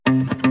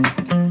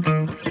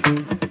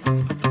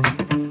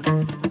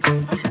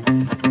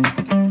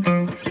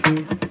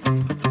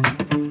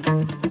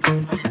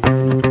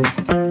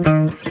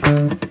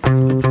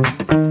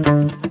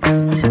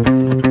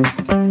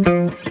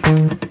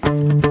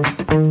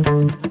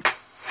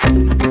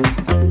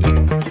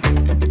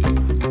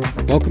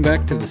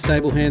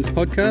Stable Hands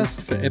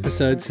podcast for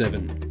episode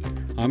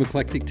 7. I'm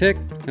Eclectic Tech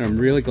and I'm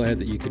really glad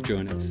that you could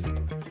join us.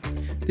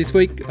 This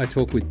week I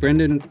talk with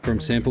Brendan from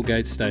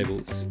Samplegate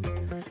Stables.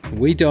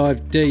 We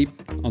dive deep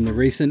on the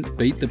recent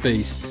Beat the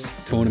Beasts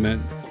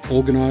tournament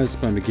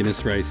organised by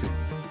McGuinness Racing.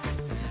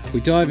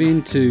 We dive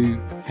into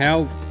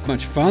how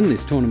much fun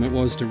this tournament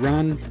was to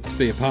run, to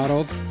be a part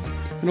of,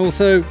 and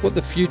also what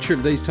the future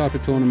of these type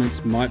of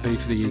tournaments might be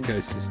for the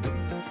ecosystem.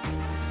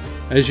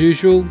 As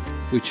usual,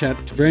 we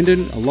chat to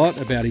Brendan a lot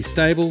about his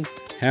stable,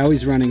 how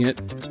he's running it,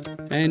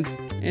 and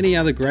any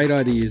other great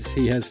ideas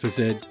he has for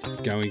Zed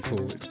going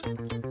forward.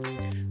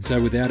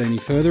 So without any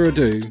further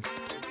ado,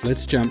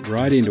 let's jump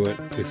right into it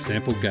with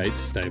Samplegate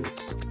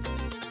Stables.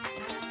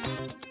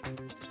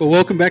 Well,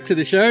 welcome back to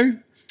the show.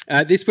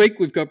 This week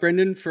we've got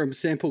Brendan from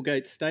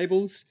Samplegate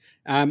Stables,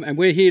 and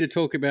we're here to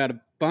talk about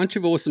a bunch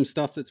of awesome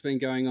stuff that's been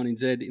going on in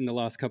Zed in the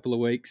last couple of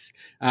weeks,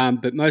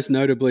 but most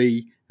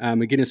notably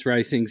McGuinness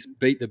Racing's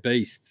Beat the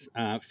Beasts,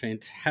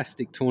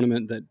 fantastic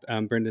tournament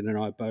that Brendan and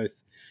I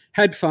both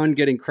had fun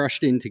getting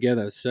crushed in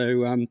together.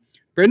 So,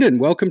 Brendan,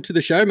 welcome to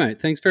the show,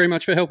 mate. Thanks very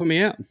much for helping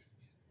me out.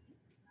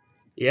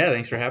 Yeah,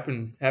 thanks for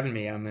having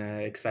me. I'm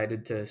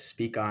excited to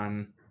speak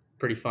on a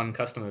pretty fun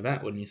custom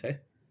event, wouldn't you say?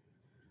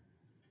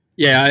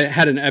 Yeah, I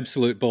had an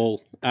absolute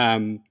ball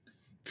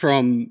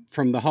from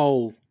the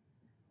whole,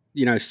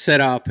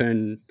 setup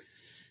and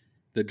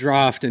the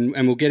draft, and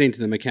we'll get into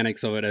the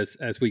mechanics of it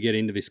as we get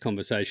into this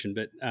conversation.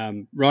 But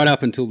right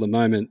up until the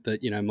moment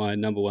that, my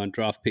number one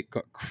draft pick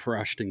got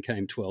crushed and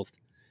came 12th,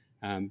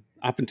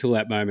 up until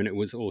that moment, it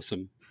was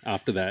awesome.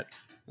 After that,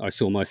 I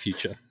saw my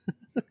future.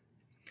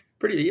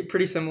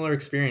 Pretty similar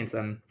experience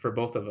then for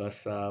both of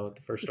us with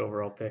the first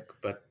overall pick.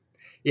 But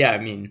yeah, I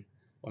mean,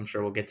 I'm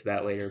sure we'll get to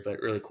that later,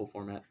 but really cool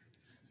format.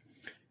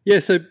 Yeah,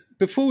 so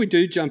before we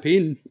do jump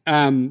in,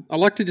 I'd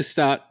like to just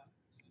start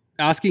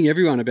asking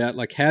everyone about,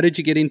 how did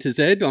you get into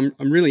Zed? I'm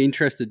really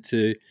interested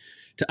to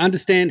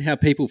understand how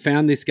people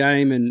found this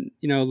game, and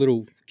a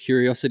little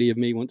curiosity of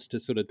me wants to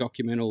sort of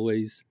document all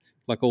these,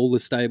 all the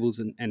stables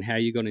and how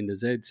you got into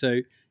Zed. So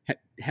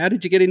how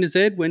did you get into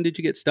Zed? When did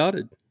you get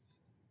started?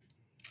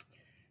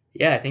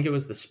 Yeah, I think it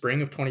was the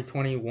spring of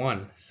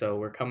 2021. So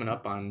we're coming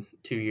up on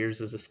 2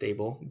 years as a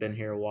stable. Been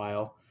here a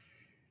while.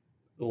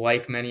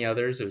 Like many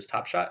others, it was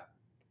Top Shot,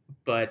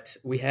 but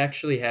we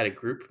actually had a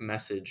group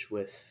message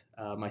with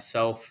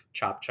myself,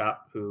 Chop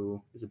Chop,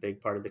 who is a big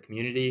part of the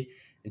community,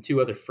 and 2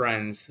 other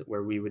friends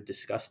where we would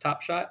discuss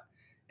Top Shot.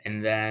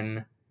 And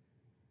then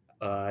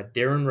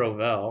Darren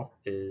Rovell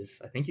is,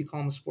 I think you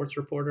call him a sports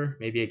reporter,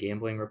 maybe a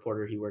gambling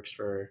reporter. He works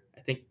for,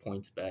 I think,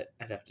 PointsBet.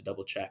 I'd have to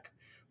double check.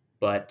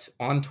 But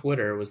on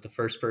Twitter was the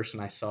first person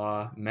I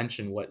saw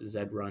mention what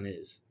Zed Run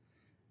is.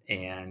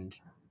 And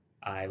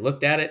I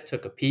looked at it,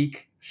 took a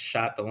peek,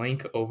 shot the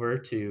link over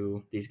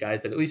to these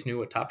guys that at least knew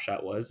what Top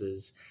Shot was.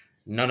 Is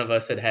none of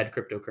us had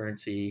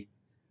cryptocurrency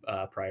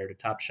prior to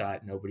Top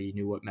Shot. Nobody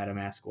knew what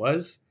MetaMask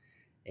was,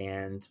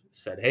 and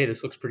said, "Hey,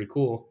 this looks pretty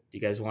cool. Do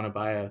you guys want to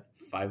buy a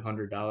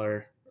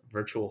 $500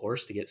 virtual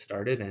horse to get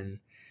started?" And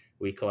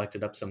we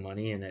collected up some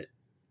money, and it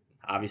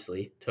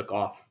obviously took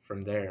off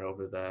from there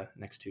over the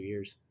next 2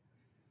 years.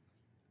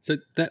 So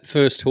that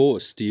first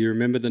horse, do you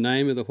remember the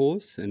name of the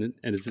horse, and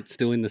is it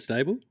still in the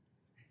stable?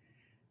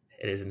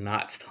 It is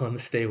not still in the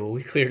stable.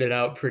 We cleared it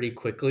out pretty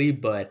quickly,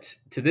 but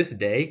to this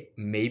day,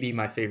 maybe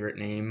my favorite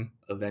name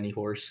of any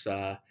horse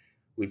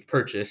we've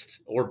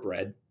purchased or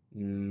bred.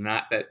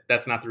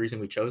 That's not the reason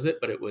we chose it,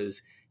 but it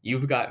was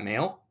You've Got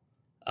Mail.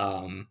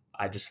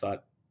 I just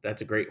thought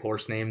that's a great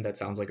horse name. That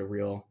sounds like a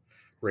real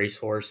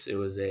racehorse. It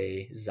was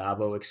a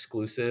Zabo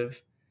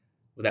exclusive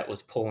that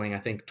was pulling, I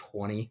think,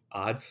 20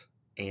 odds,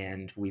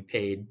 and we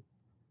paid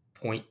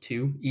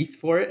 0.2 ETH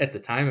for it at the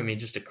time. I mean,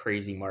 just a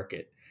crazy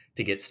market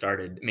to get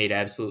started. Made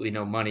absolutely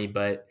no money,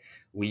 but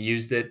we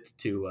used it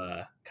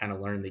to kind of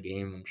learn the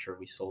game. I'm sure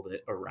we sold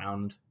it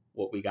around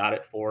what we got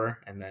it for,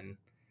 and then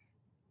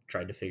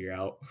tried to figure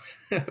out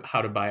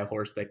how to buy a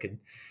horse that could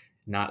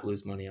not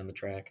lose money on the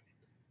track.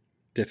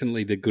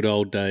 Definitely the good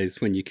old days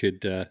when you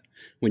could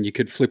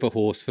flip a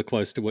horse for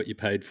close to what you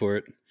paid for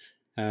it.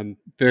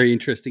 Very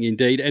interesting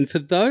indeed. And for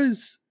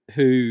those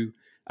who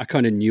are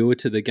kind of newer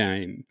to the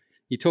game,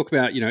 you talk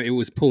about, it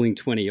was pulling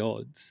 20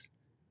 odds.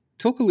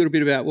 Talk a little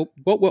bit about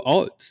what were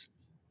odds?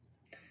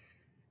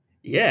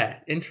 Yeah,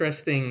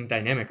 interesting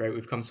dynamic, right?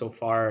 We've come so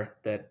far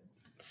that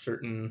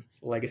certain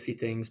legacy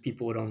things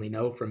people would only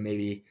know from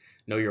maybe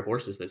Know Your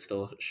Horses that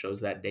still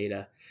shows that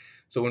data.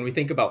 So when we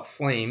think about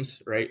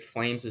Flames, right?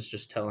 Flames is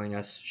just telling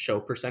us show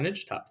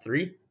percentage, top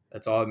 3.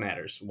 That's all that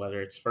matters.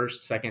 Whether it's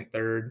first, second,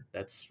 third,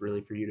 that's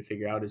really for you to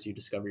figure out as you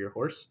discover your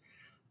horse.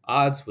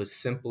 Odds was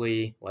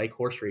simply like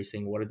horse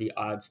racing. What are the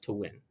odds to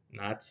win?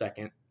 Not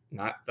second,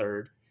 not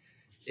third.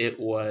 It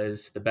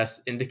was the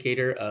best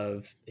indicator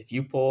of if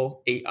you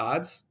pull 8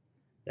 odds,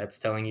 that's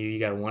telling you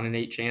got a 1 in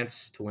 8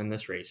 chance to win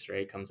this race,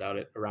 right? It comes out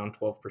at around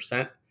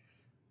 12%.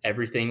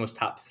 Everything was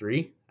top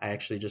 3. I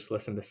actually just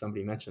listened to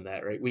somebody mention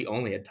that, right? We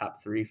only had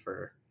top 3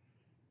 for,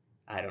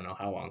 I don't know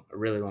how long, a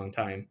really long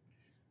time.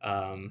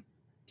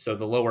 So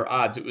the lower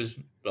odds, it was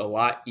a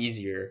lot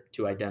easier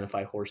to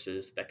identify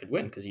horses that could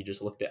win because you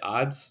just looked at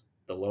odds.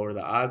 The lower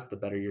the odds, the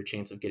better your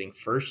chance of getting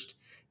first.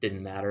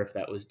 Didn't matter if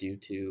that was due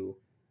to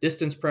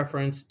distance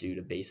preference, due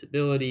to base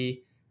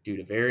ability, due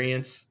to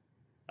variance.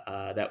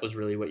 That was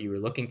really what you were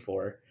looking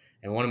for.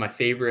 And one of my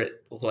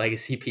favorite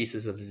legacy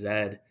pieces of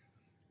Zed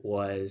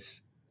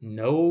was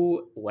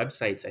no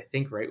websites, I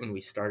think right when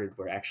we started,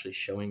 were actually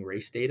showing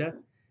race data.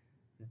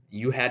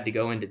 You had to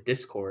go into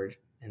Discord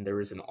and there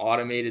was an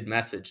automated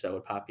message that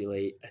would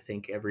populate, I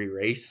think, every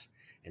race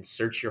and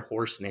search your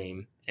horse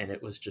name. And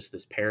it was just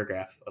this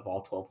paragraph of all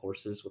 12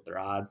 horses with their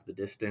odds, the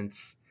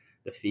distance,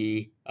 the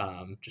fee,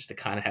 just to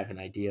kind of have an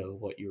idea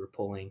of what you were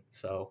pulling.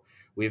 So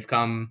we've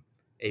come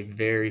a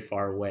very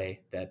far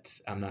way that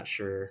I'm not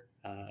sure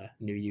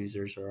new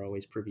users are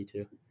always privy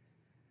to.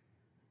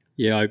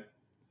 Yeah,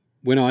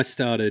 when I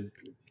started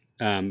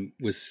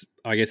was,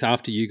 I guess,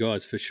 after you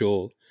guys for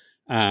sure,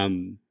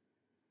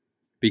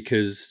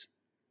 because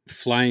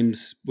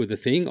flames were the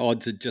thing.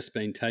 Odds had just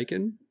been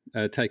taken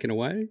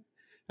away,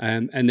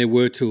 and there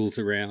were tools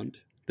around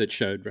that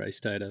showed race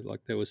data. Like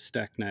there was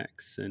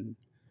StackNax and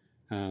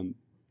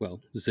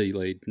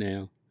Z-Lead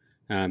now,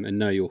 and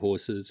Know Your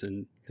Horses,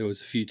 and there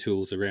was a few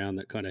tools around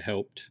that kind of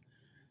helped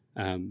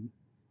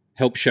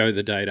show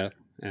the data.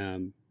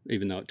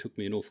 Even though it took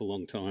me an awful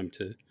long time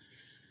to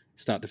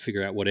start to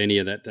figure out what any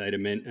of that data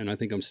meant, and I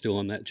think I'm still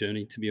on that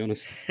journey, to be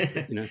honest.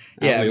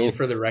 Yeah, I mean,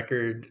 for the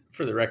record,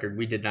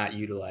 we did not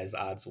utilize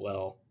odds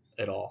well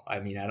at all. I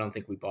mean, I don't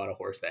think we bought a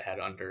horse that had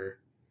under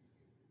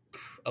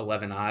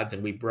 11 odds,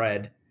 and we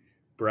bred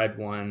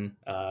one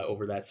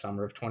over that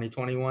summer of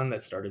 2021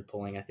 that started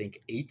pulling, I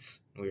think, 8s.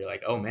 And we were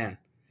like, oh man,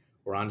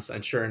 we're on.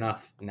 And sure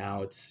enough,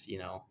 now it's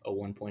a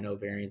 1.0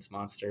 variance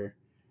monster,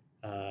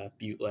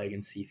 Butte leg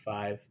and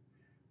C5.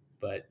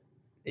 But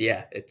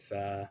yeah, it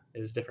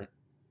was different.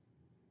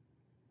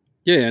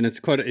 Yeah, and it's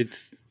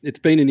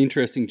been an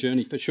interesting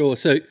journey for sure.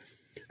 So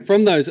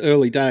from those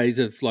early days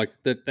of like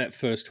that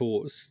first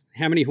horse,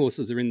 how many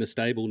horses are in the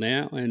stable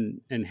now,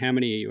 and how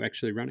many are you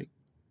actually running?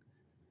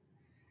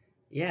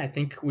 Yeah, I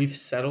think we've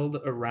settled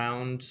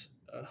around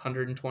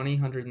 120,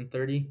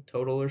 130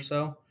 total or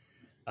so.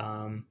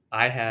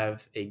 I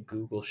have a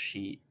Google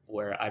sheet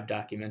where I've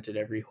documented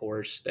every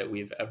horse that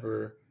we've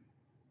ever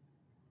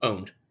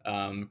owned,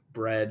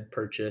 bred,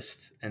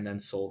 purchased, and then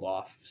sold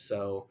off.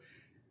 So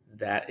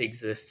that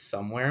exists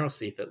somewhere. We'll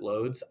see if it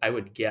loads. I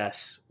would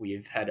guess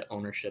we've had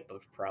ownership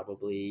of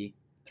probably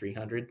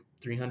 300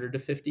 to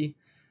 50.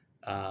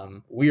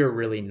 We are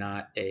really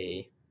not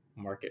a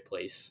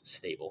marketplace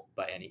stable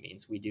by any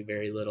means. We do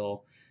very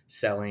little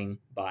selling,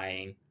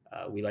 buying.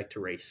 We like to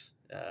race.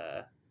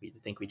 We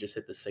think we just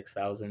hit the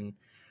 6,000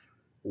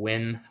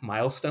 win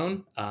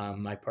milestone.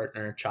 My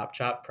partner Chop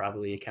Chop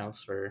probably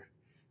accounts for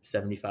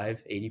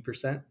 75,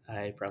 80%.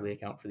 I probably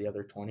account for the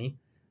other 20.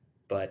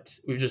 But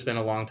we've just been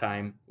a long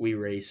time. We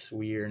race.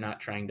 We are not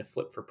trying to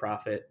flip for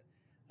profit.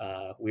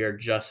 We are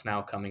just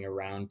now coming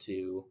around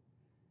to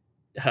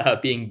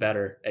being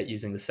better at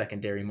using the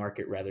secondary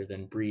market rather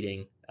than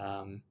breeding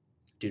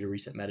due to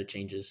recent meta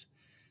changes.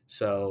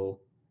 So,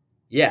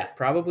 yeah,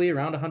 probably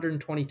around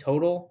 120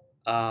 total.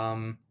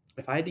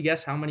 If I had to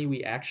guess how many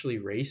we actually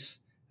race,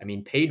 I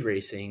mean, paid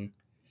racing,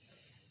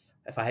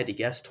 if I had to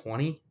guess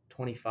 20,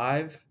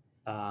 25.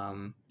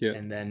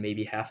 And then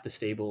maybe half the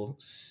stable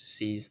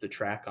sees the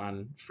track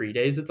on free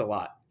days. It's a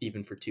lot,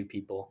 even for two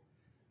people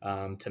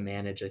to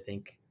manage. I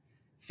think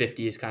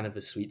 50 is kind of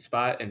a sweet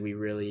spot, and we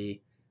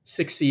really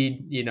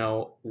succeed,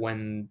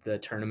 when the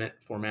tournament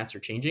formats are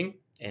changing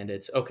and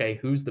it's okay,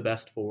 who's the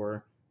best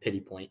for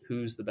pity point,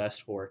 who's the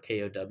best for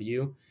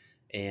KOW,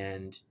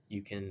 and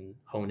you can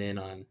hone in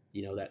on,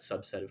 that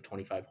subset of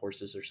 25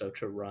 horses or so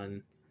to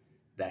run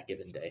that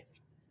given day.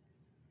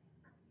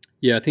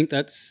 Yeah, I think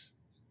that's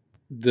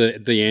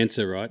the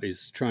answer, right,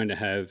 is trying to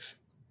have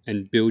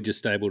and build your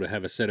stable to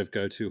have a set of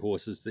go-to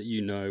horses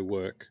that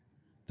work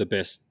the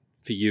best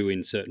for you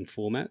in certain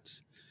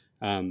formats.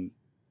 And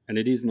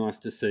it is nice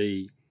to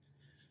see,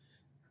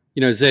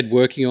 Zed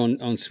working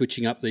on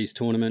switching up these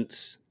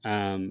tournaments.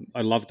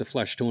 I love the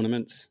flash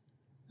tournaments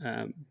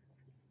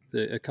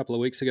a couple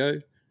of weeks ago.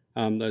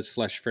 Those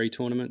flash free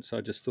tournaments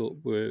I just thought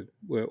were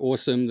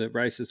awesome. The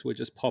races were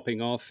just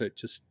popping off. It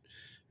just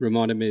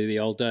reminded me of the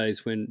old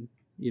days when,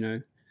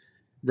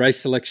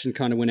 race selection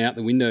kind of went out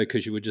the window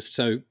because you were just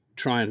so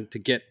trying to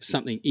get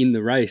something in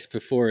the race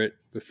before it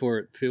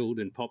filled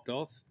and popped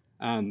off.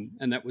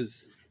 And that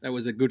was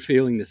a good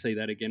feeling to see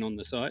that again on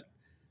the site.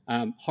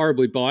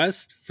 Horribly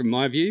biased from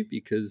my view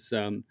because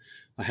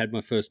I had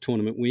my first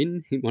tournament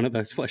win in one of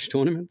those flash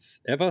tournaments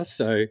ever.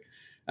 So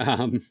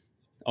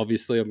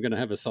obviously I'm going to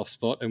have a soft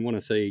spot and want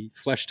to see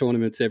flash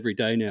tournaments every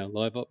day now.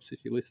 Live ops,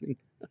 if you're listening.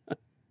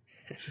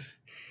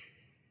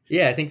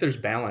 Yeah, I think there's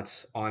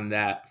balance on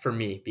that for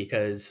me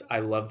because I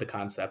love the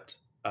concept.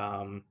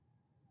 And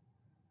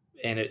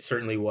it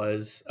certainly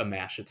was a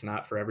mash. It's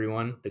not for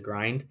everyone, the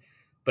grind,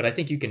 but I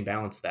think you can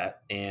balance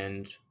that.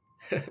 And,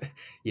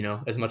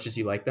 as much as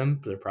you like them,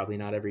 they're probably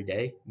not every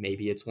day.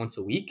 Maybe it's once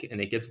a week, and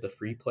it gives the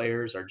free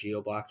players, our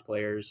geo-blocked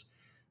players,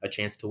 a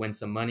chance to win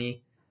some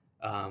money.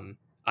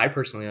 I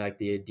personally like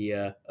the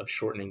idea of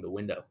shortening the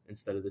window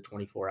instead of the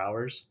 24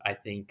 hours. I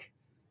think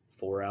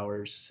 4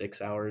 hours,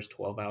 6 hours,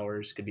 12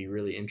 hours could be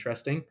really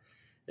interesting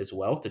as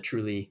well to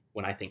truly,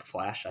 when I think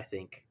Flash, I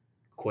think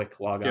quick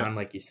log Yeah. on,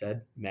 like you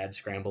said, mad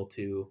scramble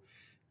to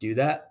do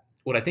that.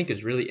 What I think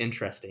is really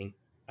interesting,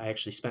 I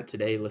actually spent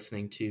today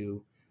listening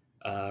to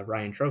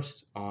Ryan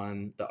Trost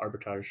on the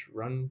Arbitrage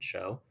Run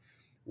show,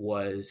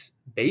 was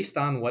based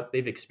on what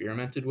they've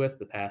experimented with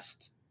the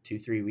past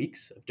 2-3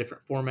 weeks of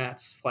different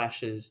formats,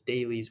 flashes,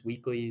 dailies,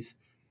 weeklies.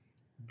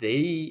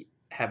 They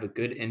have a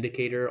good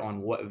indicator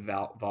on what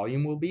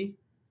volume will be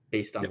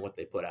based on Yep. what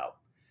they put out.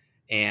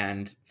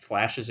 And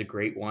Flash is a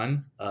great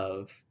one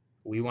of,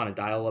 we want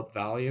to dial up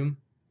volume,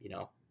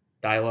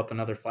 dial up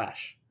another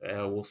Flash.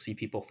 We'll see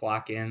people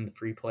flock in, the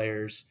free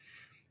players,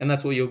 and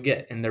that's what you'll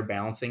get. And they're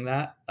balancing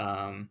that.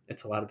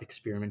 It's a lot of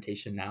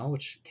experimentation now,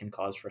 which can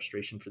cause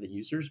frustration for the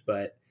users,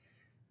 but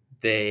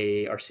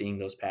they are seeing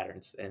those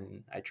patterns,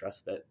 and I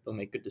trust that they'll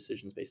make good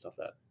decisions based off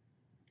that.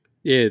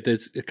 Yeah,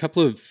 there's a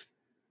couple of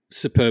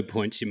superb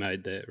points you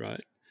made there,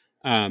 right?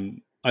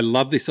 I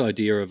love this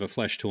idea of a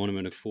Flash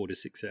tournament of 4 to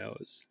 6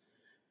 hours,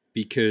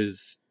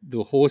 because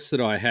the horse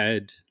that I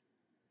had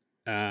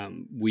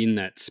win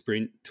that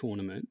sprint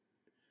tournament,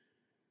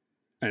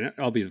 and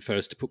I'll be the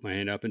first to put my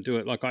hand up and do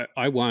it. Like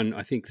I won,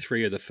 I think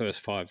 3 of the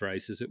first 5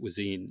 races it was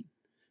in,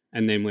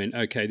 and then went,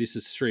 okay, this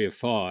is 3 of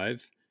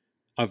 5.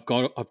 I've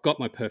got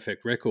my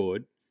perfect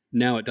record.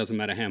 Now it doesn't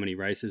matter how many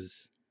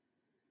races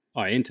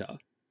I enter.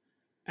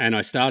 And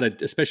I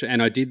started,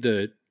 and I did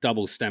the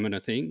double stamina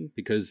thing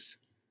because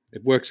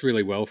it works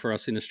really well for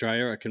us in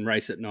Australia. I can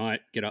race at night,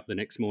 get up the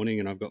next morning,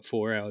 and I've got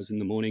 4 hours in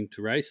the morning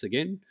to race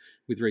again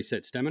with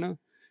reset stamina.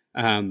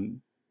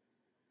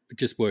 It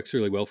just works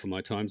really well for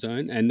my time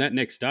zone. And that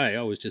next day,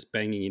 I was just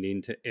banging it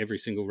into every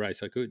single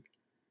race I could,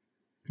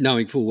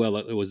 knowing full well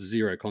that there was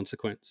zero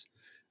consequence.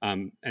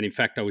 And in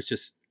fact, I was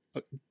just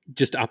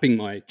upping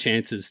my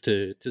chances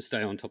to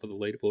stay on top of the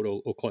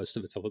leaderboard or close to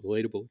the top of the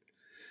leaderboard.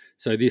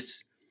 So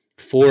this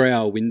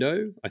 4-hour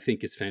window, I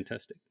think, is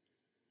fantastic.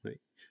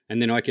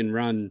 And then I can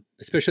run,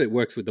 especially it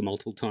works with the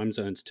multiple time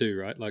zones too,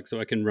 right? Like, so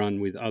I can run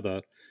with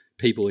other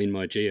people in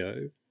my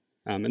geo.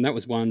 And that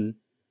was one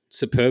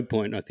superb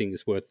point I think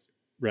is worth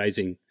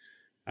raising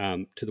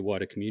to the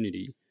wider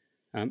community.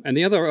 And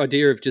the other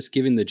idea of just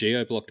giving the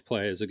geo-blocked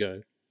players a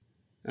go,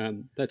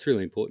 that's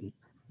really important.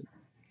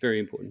 Very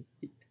important.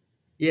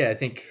 Yeah, I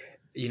think,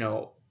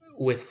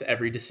 with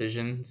every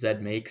decision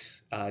Zed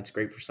makes, it's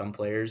great for some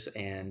players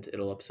and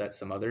it'll upset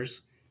some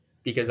others.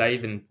 Because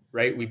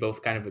we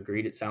both kind of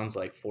agreed, it sounds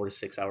like 4 to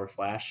 6 hour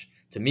Flash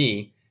to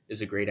me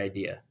is a great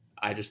idea.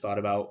 I just thought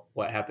about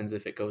what happens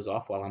if it goes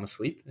off while I'm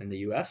asleep in the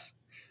US,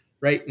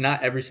 right?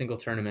 Not every single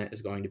tournament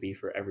is going to be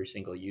for every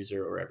single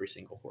user or every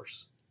single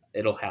horse.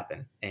 It'll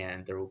happen.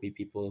 And there will be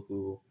people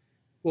who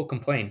will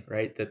complain,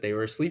 right, that they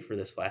were asleep for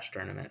this Flash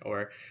tournament.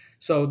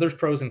 So there's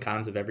pros and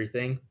cons of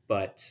everything,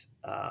 but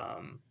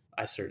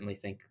I certainly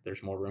think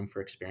there's more room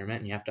for experiment,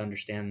 and you have to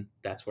understand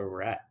that's where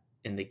we're at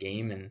in the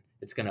game, and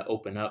it's going to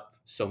open up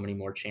so many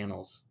more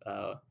channels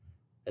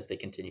as they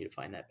continue to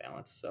find that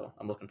balance. So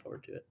I'm looking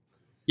forward to it.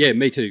 Yeah,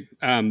 me too.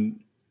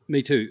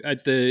 Me too.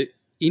 The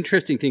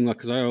interesting thing, like,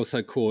 because I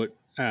also caught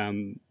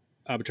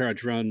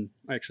Arbitrage Run.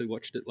 I actually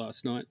watched it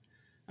last night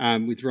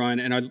with Ryan,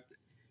 and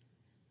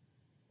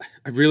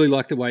I really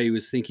like the way he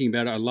was thinking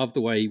about it. I love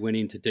the way he went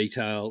into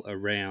detail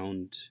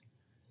around,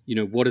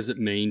 what does it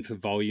mean for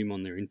volume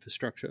on their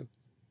infrastructure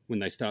when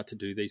they start to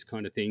do these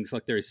kind of things.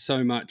 Like, there is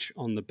so much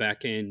on the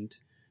back end.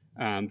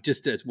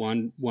 Just as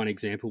one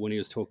example, when he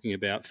was talking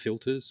about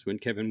filters, when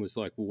Kevin was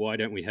like, well, why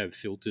don't we have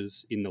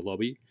filters in the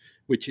lobby?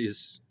 Which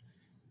is,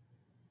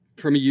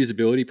 from a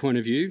usability point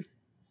of view,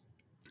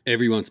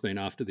 everyone's been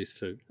after this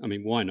for,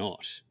 why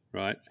not,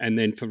 right? And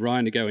then for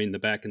Ryan to go in the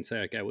back and say,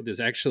 okay, well, there's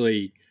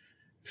actually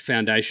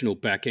foundational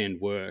back-end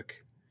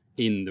work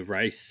in the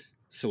race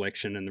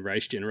selection and the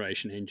race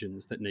generation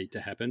engines that need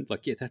to happen.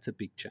 Like, yeah, that's a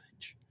big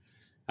change.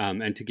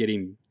 And to get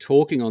him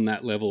talking on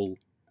that level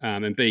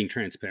and being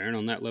transparent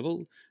on that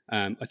level,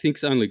 I think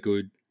is only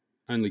good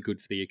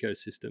for the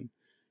ecosystem.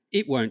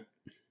 It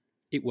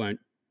won't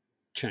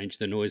change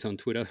the noise on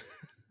Twitter,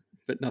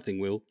 but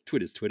nothing will.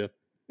 Twitter's Twitter.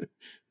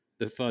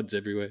 The FUD's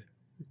everywhere.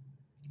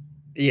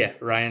 Yeah,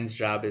 Ryan's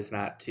job is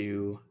not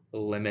to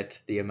limit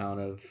the amount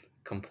of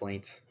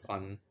complaints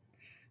on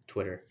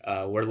Twitter.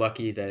 We're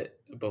lucky that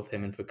both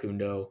him and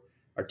Facundo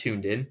are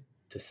tuned in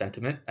to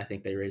sentiment. I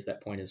think they raised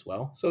that point as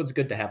well. So it's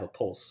good to have a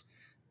pulse,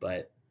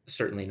 but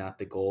certainly not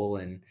the goal.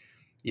 And,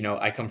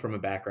 I come from a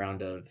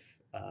background of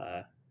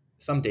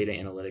some data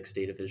analytics,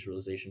 data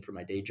visualization for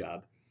my day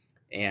job.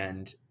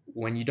 And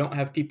when you don't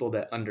have people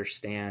that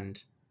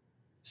understand,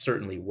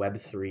 certainly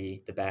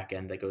Web3, the back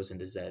end that goes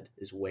into Zed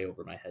is way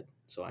over my head.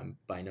 So I'm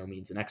by no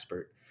means an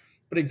expert.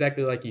 But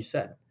exactly like you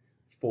said,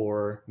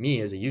 for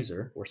me as a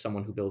user or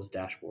someone who builds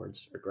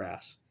dashboards or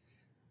graphs,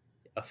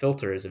 a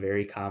filter is a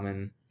very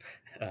common,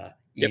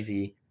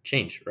 easy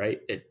change,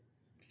 right? It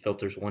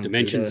filters one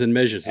dimensions and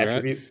measures,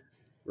 attribute,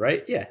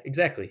 right? Yeah,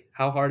 exactly.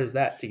 How hard is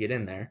that to get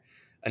in there?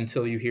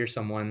 until you hear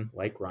someone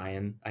like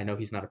Ryan. I know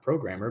he's not a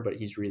programmer, but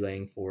he's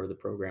relaying for the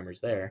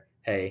programmers there,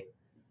 hey,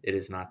 it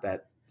is not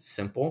that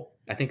simple.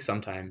 I think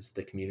sometimes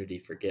the community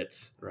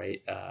forgets,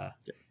 right?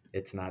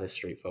 It's not as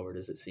straightforward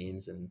as it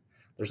seems, and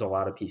there's a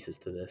lot of pieces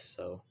to this.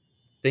 So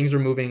things are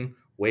moving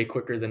way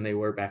quicker than they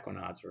were back when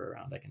odds were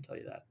around. I can tell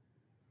you that.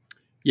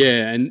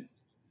 Yeah, and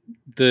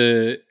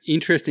the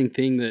interesting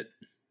thing that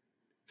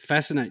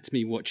fascinates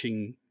me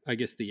watching, I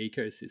guess, the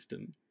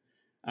ecosystem,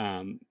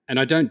 and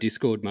I don't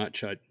Discord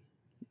much. I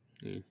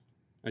Me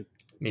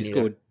neither.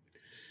 Discord,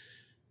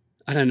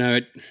 I don't know,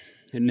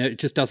 it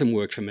just doesn't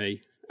work for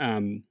me.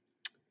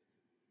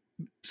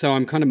 So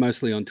I'm kind of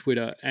mostly on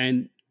Twitter,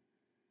 and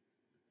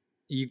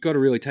you've got to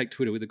really take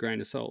Twitter with a grain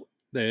of salt.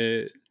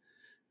 The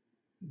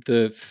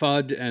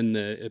FUD and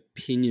the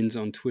opinions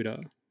on Twitter,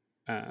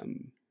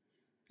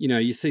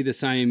 you see the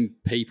same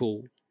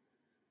people.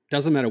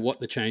 Doesn't matter what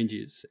the change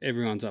is,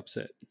 everyone's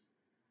upset.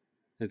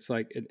 It's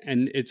like,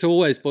 and it's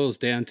always boils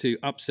down to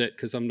upset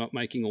because I'm not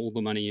making all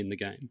the money in the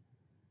game.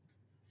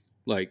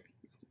 Like,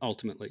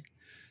 ultimately,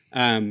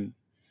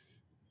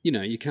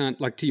 you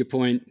can't, like, to your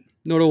point,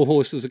 not all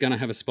horses are going to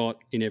have a spot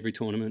in every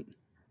tournament.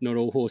 Not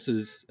all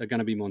horses are going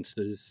to be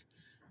monsters.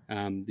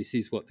 This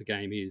is what the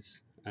game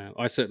is.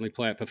 I certainly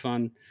play it for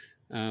fun.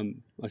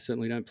 I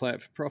certainly don't play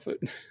it for profit.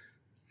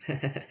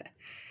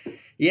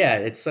 Yeah,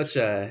 it's such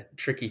a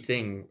tricky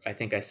thing. I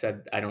think I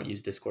said I don't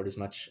use Discord as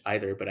much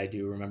either, but I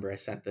do remember I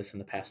sent this in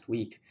the past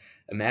week.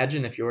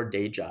 Imagine if your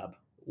day job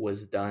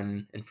was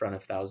done in front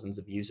of thousands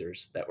of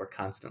users that were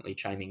constantly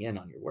chiming in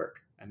on your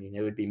work. I mean,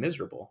 it would be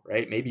miserable,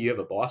 right? Maybe you have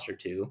a boss or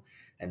two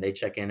and they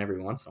check in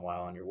every once in a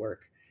while on your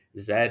work.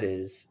 Zed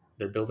is,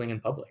 they're building in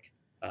public,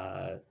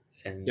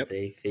 and Yep.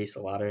 they face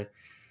a lot of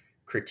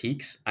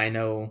critiques. I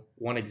know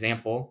one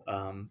example,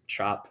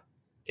 Chop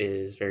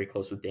is very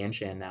close with Dan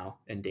Shan now,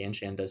 and Dan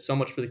Shan does so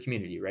much for the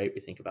community, right? We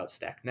think about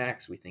Stack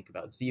Next, we think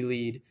about Z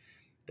Lead,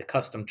 the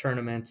custom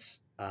tournaments.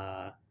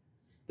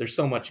 There's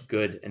so much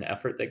good and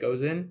effort that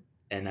goes in.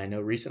 And I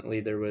know recently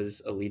there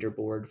was a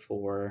leaderboard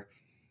for,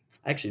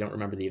 I actually don't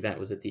remember the event.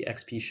 Was it the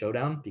XP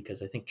Showdown?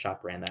 Because I think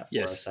Chop ran that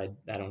for us. Yes. I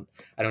don't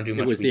do It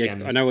much was I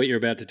weekend. know what you're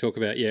about to talk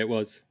about. Yeah, it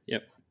was.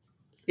 Yep.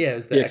 Yeah, it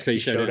was the The XP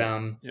XP Showdown.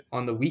 Showdown Yep.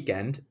 on the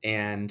weekend,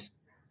 and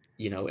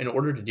in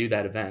order to do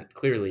that event,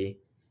 clearly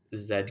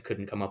Zed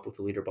couldn't come up with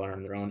a leaderboard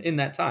on their own in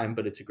that time,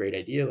 but it's a great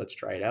idea. Let's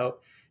try it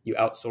out. You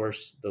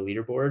outsource the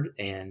leaderboard,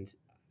 and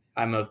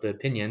I'm of the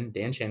opinion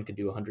Dan Shan could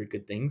do 100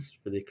 good things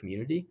for the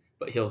community,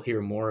 but he'll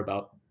hear more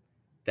about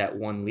that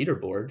one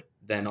leaderboard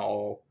than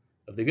all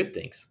of the good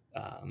things.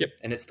 Yep.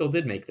 And it still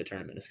did make the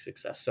tournament a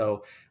success.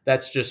 So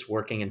that's just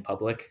working in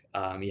public.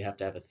 You have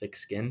to have a thick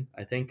skin,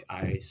 I think.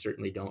 I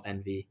certainly don't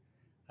envy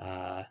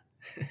the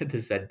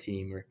Zed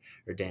team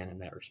or Dan in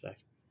that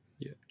respect.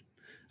 Yeah.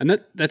 And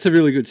that's a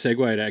really good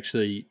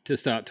segue to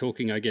start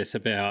talking, I guess,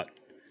 about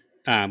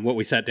what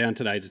we sat down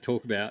today to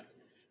talk about,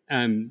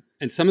 and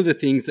some of the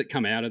things that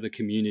come out of the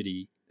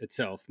community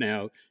itself.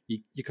 Now,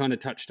 you kind of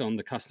touched on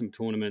the custom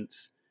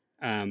tournaments.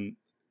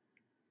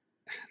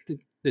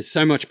 There's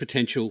so much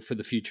potential for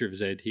the future of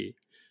Zed here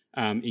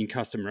in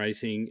custom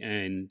racing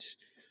and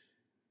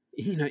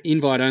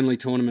invite only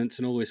tournaments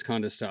and all this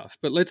kind of stuff.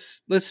 But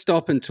let's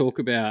stop and talk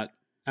about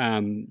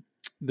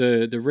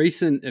the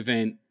recent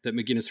event that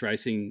McGuinness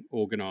Racing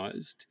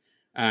organised,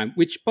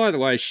 which, by the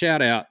way,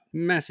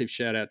 massive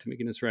shout out to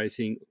McGuinness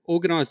Racing,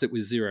 organised it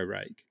with zero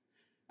rake.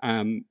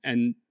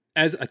 And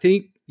as I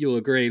think you'll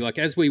agree, like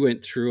as we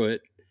went through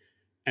it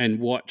and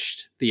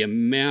watched the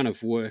amount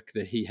of work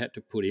that he had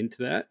to put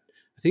into that,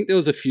 I think there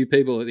was a few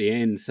people at the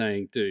end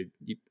saying, "Dude,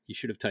 you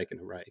should have taken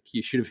a rake.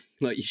 You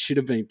should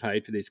have been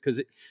paid for this," because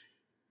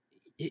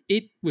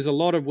it was a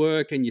lot of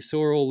work, and you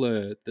saw all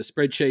the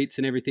spreadsheets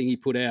and everything he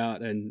put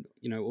out, and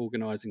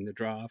organising the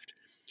draft.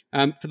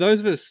 For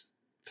those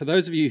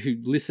of you who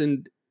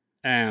listened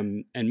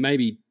and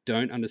maybe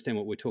don't understand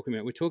what we're talking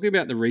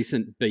about the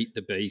recent Beat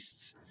the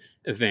Beasts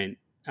event.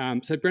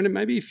 So, Brendan,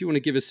 maybe if you want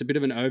to give us a bit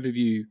of an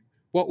overview,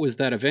 what was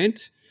that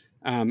event,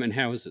 and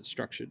how was it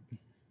structured?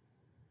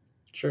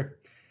 Sure.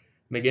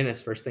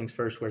 McGuinness, first things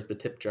first, where's the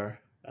tip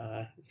jar?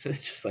 It's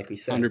just like we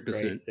said,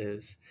 100%.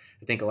 Right?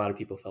 I think a lot of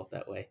people felt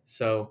that way.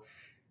 So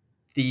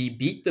the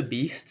Beat the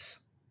Beasts,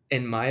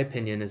 in my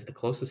opinion, is the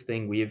closest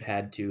thing we have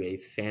had to a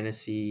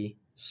fantasy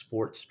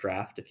sports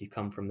draft, if you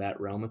come from that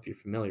realm, if you're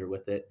familiar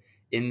with it,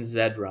 in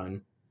Zed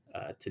Run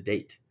to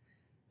date.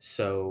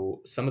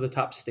 So some of the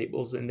top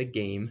stables in the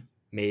game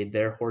made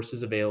their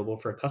horses available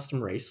for a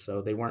custom race.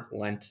 So they weren't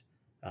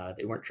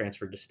they weren't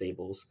transferred to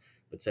stables,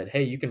 but said,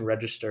 hey, you can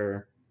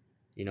register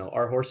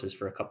our horses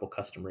for a couple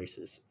custom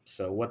races.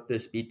 So what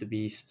this Beat the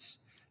Beasts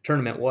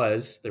tournament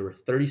was, there were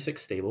 36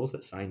 stables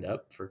that signed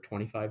up for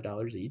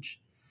 $25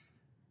 each.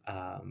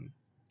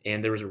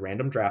 And there was a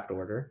random draft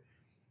order,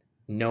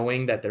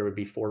 knowing that there would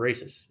be 4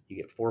 races. You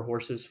get 4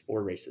 horses,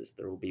 4 races.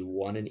 There will be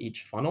 1 in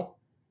each funnel,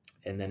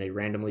 and then a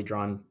randomly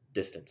drawn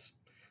distance.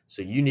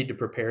 So you need to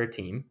prepare a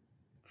team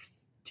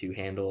to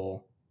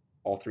handle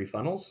all 3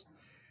 funnels.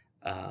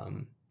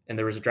 And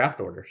there was a draft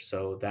order.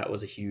 So that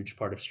was a huge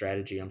part of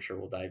strategy I'm sure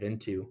we'll dive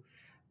into.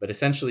 But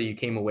essentially, you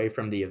came away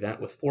from the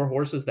event with 4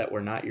 horses that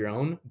were not your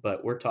own,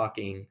 but we're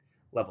talking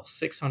level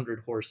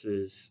 600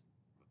 horses,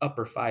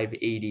 upper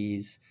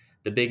 580s,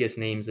 the biggest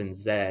names in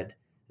Z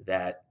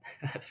that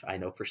I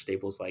know for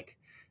stables like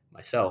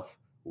myself,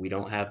 we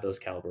don't have those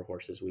caliber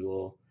horses. We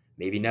will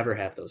maybe never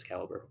have those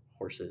caliber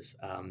horses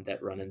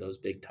that run in those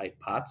big tight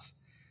pots.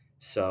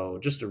 So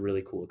just a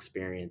really cool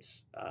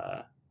experience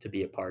to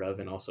be a part of,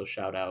 and also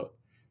shout out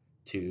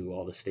to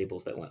all the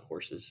stables that went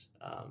horses.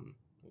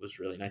 It was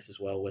really nice as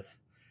well, with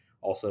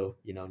also,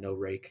 no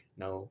rake,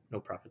 no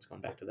profits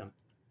going back to them.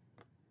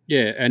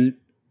 Yeah, and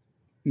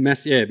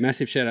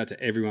massive shout out to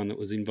everyone that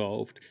was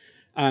involved.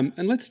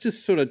 And let's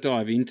just sort of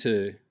dive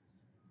into,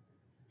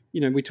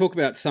 we talk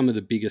about some of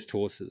the biggest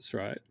horses,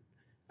 right?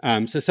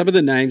 So some of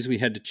the names we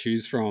had to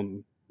choose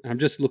from, I'm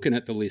just looking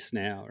at the list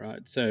now,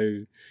 right?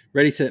 So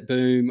Ready, Set,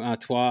 Boom,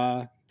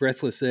 Artois,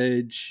 Breathless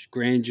Edge,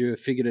 Grandeur,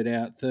 Figured It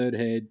Out, Third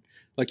Head.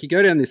 Like, you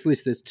go down this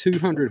list, there's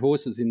 200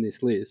 horses in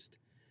this list,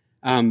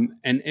 and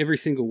every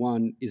single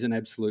one is an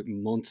absolute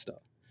monster.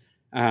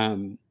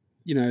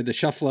 The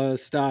Shuffler,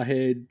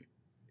 Starhead,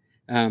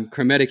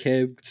 Chromatic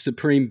Head,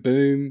 Supreme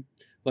Boom.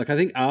 Like, I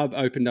think Arb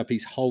opened up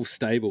his whole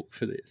stable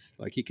for this.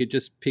 Like, you could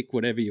just pick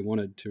whatever you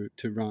wanted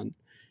to run.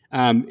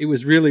 It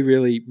was really,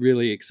 really,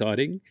 really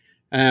exciting.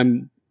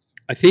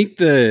 I think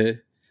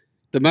the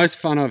most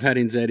fun I've had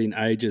in Z in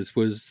ages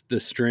was the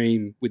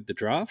stream with the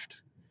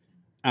draft.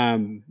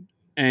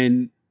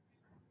 And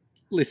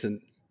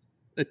listen,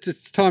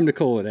 it's time to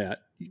call it out.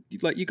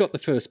 You got the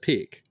first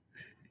pick.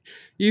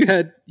 You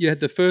had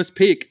the first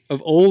pick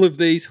of all of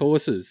these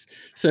horses.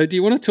 So do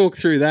you want to talk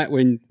through that?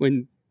 When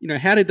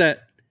how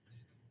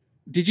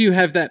did you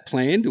have that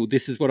planned, or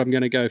this is what I'm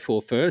going to go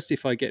for first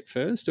if I get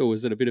first, or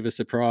was it a bit of a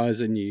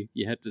surprise and you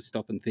had to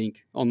stop and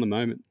think on the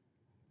moment?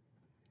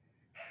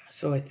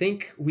 So I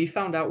think we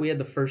found out we had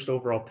the first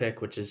overall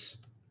pick, which is,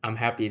 I'm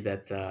happy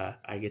that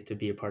I get to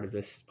be a part of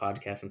this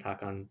podcast and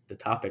talk on the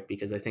topic,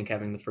 because I think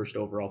having the first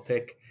overall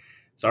pick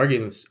is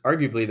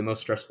arguably the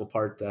most stressful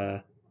part,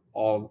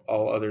 all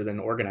other than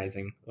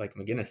organizing, like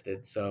McGinnis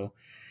did. So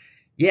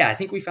yeah, I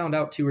think we found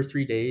out 2 or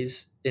 3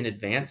 days in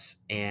advance,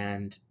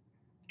 and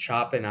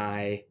Chop and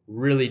I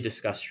really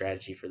discussed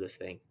strategy for this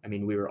thing. I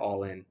mean, we were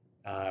all in.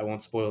 I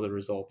won't spoil the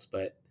results,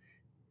 but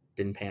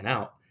didn't pan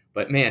out.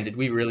 But man, did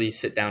we really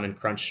sit down and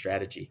crunch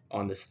strategy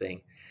on this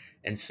thing.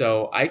 And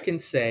so I can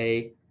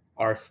say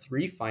our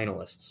 3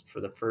 finalists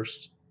for the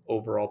first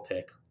overall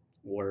pick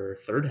were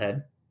Third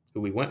Head,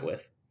 who we went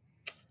with.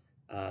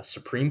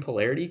 Supreme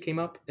Polarity came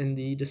up in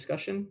the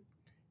discussion,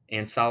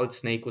 and Solid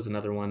Snake was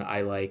another one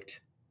I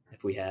liked.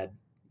 If we had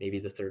maybe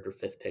the 3rd or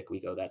 5th pick, we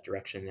go that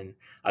direction, and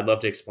I'd love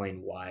to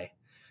explain why.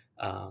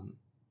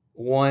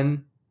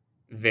 One,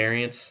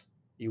 variance.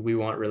 We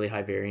want really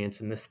high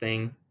variance in this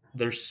thing.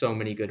 There's so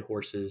many good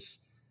horses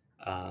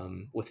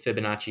with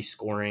Fibonacci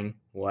scoring.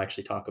 We'll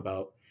actually talk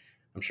about,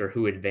 I'm sure,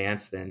 who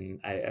advanced, and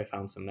I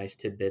found some nice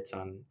tidbits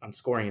on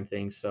scoring and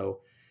things. So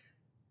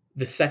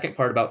the second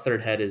part about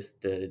Third Head is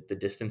the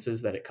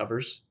distances that it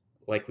covers.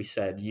 Like we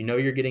said,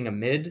 you're getting a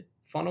mid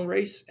funnel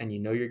race, and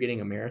you're getting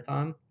a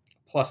marathon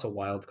plus a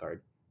wild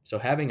card. So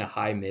having a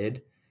high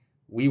mid,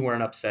 we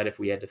weren't upset if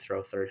we had to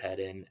throw Third Head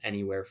in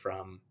anywhere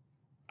from,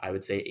 I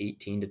would say,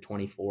 18 to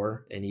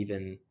 24, and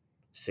even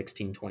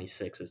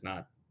 16-26 is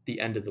not the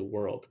end of the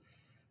world.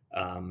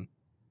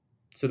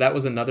 So that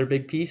was another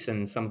big piece,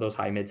 and some of those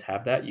high mids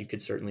have that. You could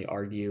certainly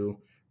argue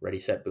Ready,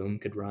 Set, Boom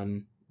could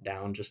run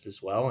down just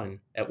as well. And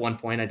at one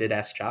point I did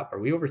ask Chop, are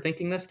we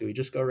overthinking this? Do we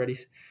just go Ready,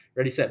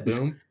 Set,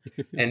 Boom?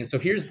 And so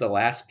here's the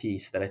last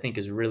piece that I think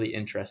is really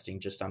interesting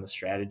just on the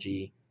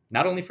strategy,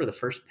 not only for the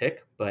first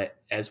pick, but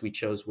as we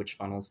chose which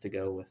funnels to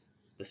go with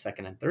the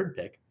second and third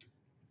pick.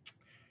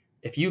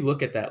 If you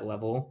look at that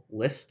level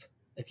list,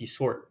 if you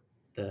sort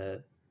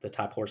the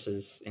top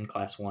horses in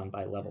class 1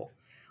 by level,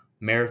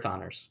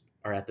 marathoners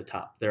are at the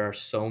top. There are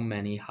so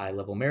many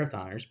high-level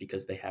marathoners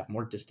because they have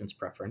more distance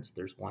preference.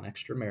 There's 1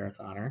 extra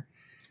marathoner.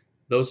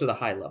 Those are the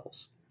high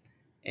levels.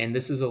 And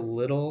this is a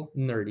little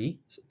nerdy,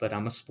 but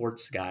I'm a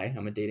sports guy.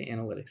 I'm a data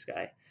analytics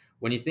guy.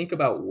 When you think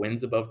about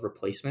wins above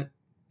replacement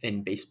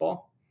in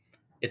baseball,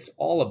 it's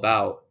all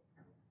about,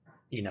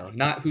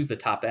 not who's the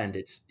top end.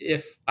 It's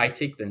if I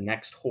take the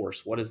next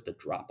horse, what is the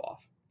drop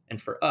off?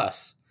 And for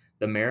us,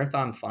 the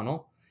marathon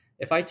funnel,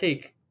 if I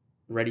take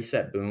Ready,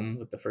 Set, Boom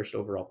with the first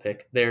overall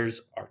pick,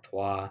 there's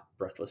Artois,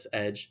 Breathless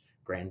Edge,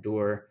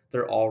 Grandeur.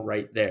 They're all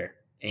right there.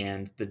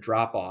 And the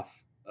drop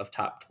off of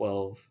top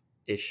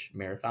 12-ish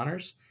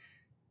marathoners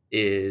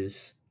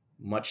is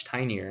much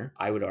tinier,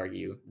 I would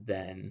argue,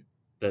 than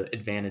the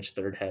advantage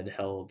Third Head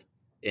held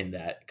in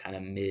that kind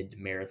of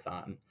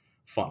mid-marathon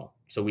funnel.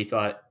 So we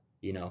thought,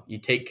 you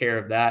take care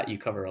of that, you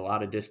cover a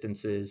lot of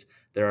distances.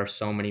 There are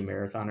so many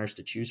marathoners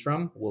to choose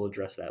from. We'll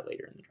address that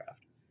later in the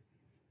draft.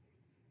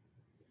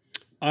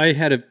 I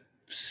had a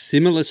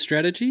similar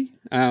strategy.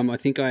 I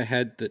think I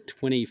had the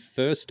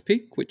 21st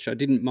pick, which I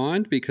didn't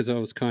mind because I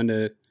was kind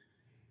of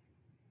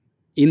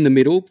in the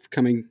middle,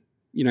 coming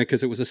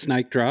because it was a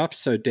snake draft,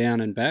 so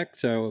down and back.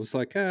 So I was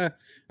like, okay,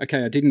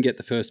 I didn't get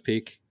the first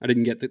pick. I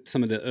didn't get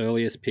some of the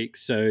earliest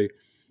picks. So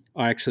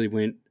I actually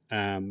went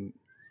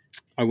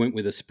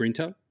with a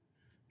sprinter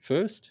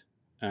first.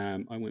 I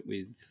went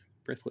with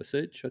Breathless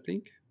Edge, I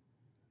think.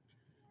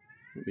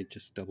 Let me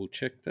just double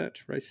check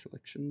that. Race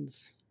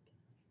selections.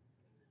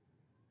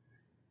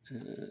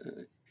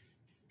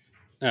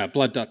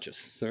 Blood Duchess,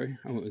 sorry.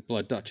 I went with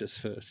Blood Duchess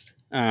first.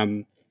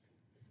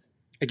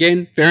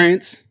 Again,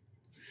 variance.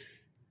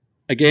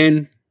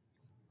 Again,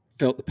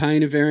 felt the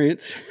pain of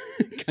variance.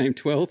 Came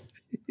 12th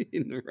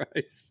in the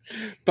race.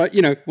 But,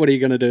 what are you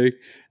going to do?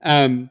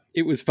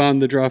 It was fun.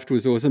 The draft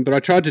was awesome. But I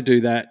tried to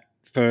do that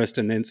first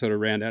and then sort of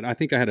round out. I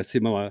think I had a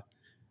similar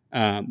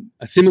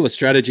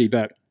strategy,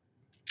 but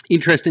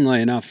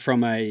interestingly enough,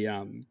 from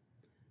a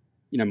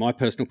my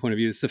personal point of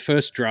view, it's the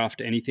first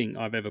draft anything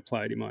I've ever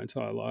played in my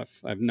entire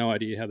life. I have no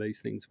idea how these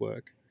things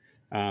work.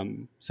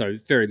 So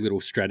very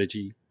little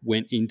strategy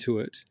went into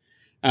it.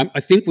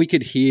 I think we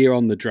could hear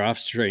on the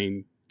draft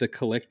stream the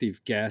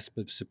collective gasp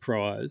of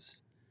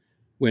surprise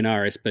when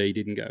RSB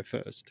didn't go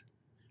first.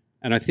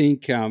 And I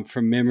think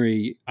from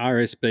memory,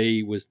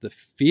 RSB was the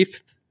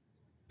fifth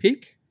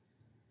pick,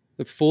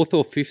 the fourth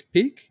or fifth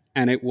pick,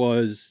 and it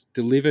was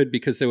delivered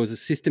because there was a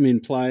system in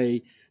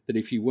play that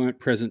if you weren't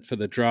present for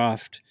the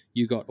draft,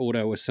 you got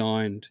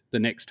auto-assigned the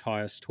next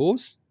highest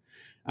horse.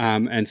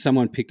 And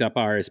someone picked up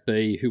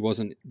RSB who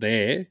wasn't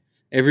there.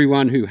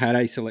 Everyone who had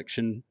a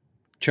selection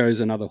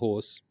chose another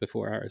horse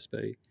before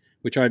RSB,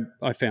 which I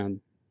found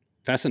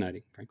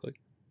fascinating, frankly.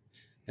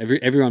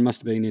 Everyone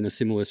must have been in a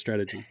similar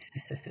strategy.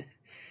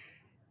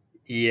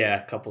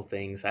 Yeah, a couple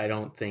things. I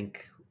don't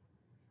think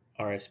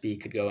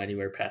RSB could go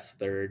anywhere past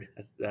third.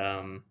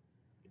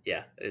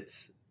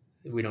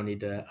 We don't need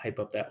to hype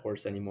up that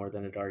horse any more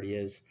than it already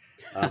is.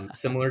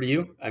 Similar to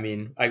you, I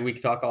mean, we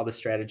could talk all the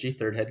strategy.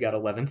 Third Head got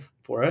 11th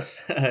for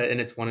us in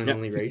its one and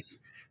only race.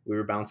 We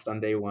were bounced on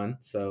day one,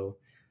 so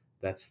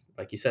that's,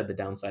 like you said, the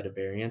downside of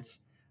variance.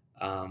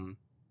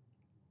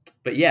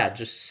 But yeah,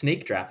 just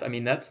snake draft. I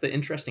mean, that's the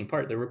interesting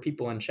part. There were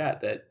people in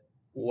chat that,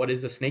 what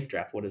is a snake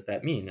draft? What does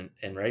that mean?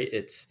 And right,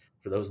 it's,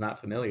 for those not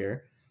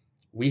familiar,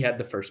 we had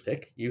the first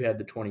pick, you had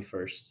the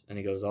 21st, and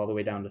it goes all the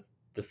way down to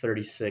the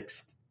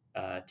 36th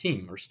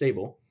team or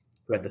stable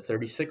who had the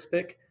 36th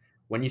pick.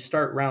 When you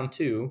start round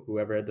two,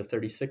 whoever had the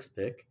 36th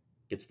pick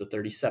gets the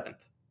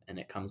 37th, and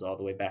it comes all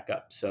the way back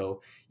up.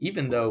 So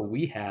even though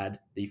we had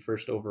the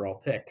first overall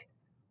pick,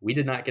 we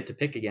did not get to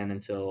pick again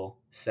until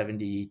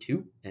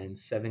 72 and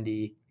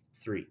 73,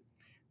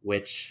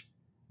 which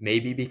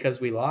maybe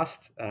because we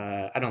lost.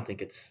 I don't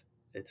think it's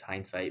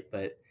hindsight,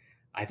 but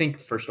I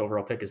think first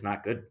overall pick is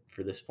not good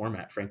for this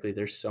format. Frankly,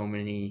 there's so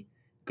many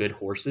good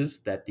horses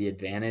that the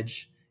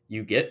advantage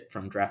you get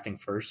from drafting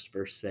first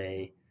versus,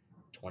 say,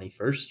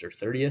 21st or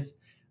 30th.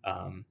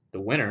 The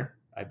winner,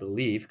 I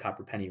believe,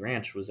 Copper Penny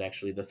Ranch, was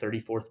actually the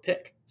 34th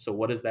pick. So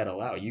what does that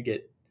allow? You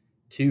get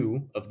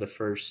two of the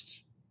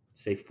first,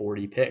 say,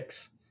 40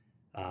 picks,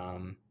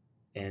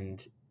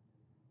 and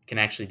can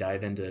actually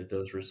dive into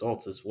those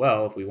results as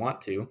well if we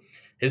want to.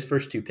 His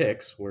first two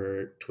picks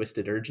were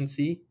Twisted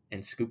Urgency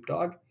and Scoop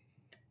Dog.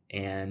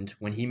 And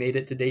when he made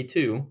it to day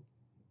two,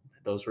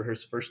 those were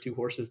his first two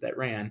horses that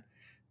ran.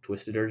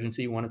 Twisted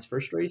Urgency won its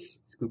first race.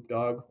 Scoop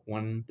Dog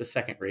won the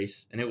second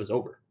race, and it was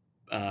over.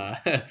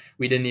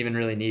 We didn't even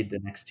really need the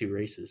next two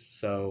races.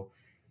 So,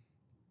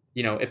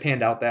 it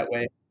panned out that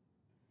way.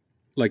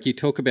 Like, you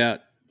talk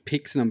about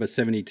picks number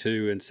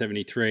 72 and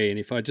 73, and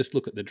if I just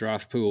look at the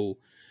draft pool,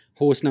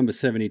 horse number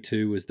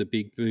 72 was the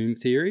Big Boom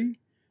Theory,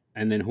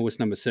 and then horse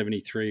number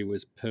 73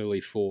 was Pearly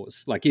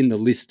Force. Like, in the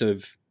list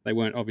of, they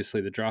weren't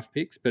obviously the draft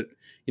picks, but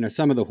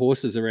some of the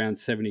horses around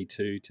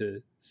 72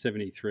 to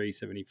 73,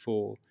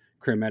 74,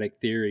 Chromatic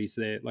Theories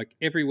there. Like,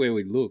 everywhere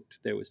we looked,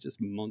 there was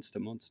just monster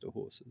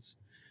horses.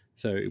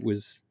 So it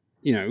was,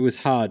 it was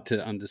hard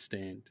to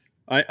understand.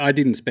 I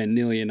didn't spend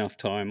nearly enough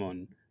time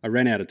on. I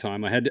ran out of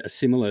time. I had a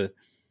similar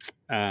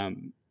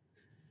plan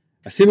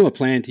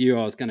to you.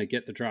 I was going to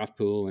get the draft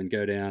pool and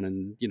go down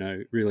and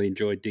really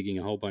enjoyed digging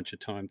a whole bunch of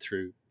time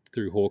through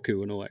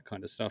Hawku and all that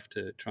kind of stuff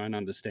to try and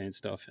understand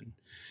stuff. And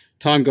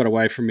time got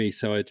away from me,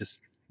 so I just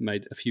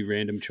made a few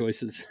random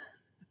choices.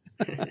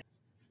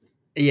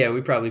 Yeah,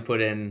 we probably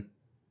put in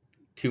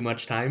too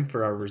much time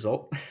for our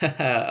result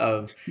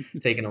of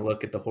taking a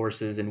look at the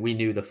horses, and we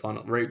knew the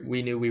funnel. Right,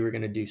 we knew we were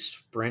going to do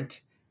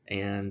sprint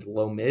and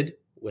low mid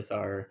with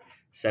our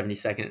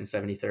 72nd and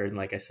 73rd, and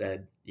like I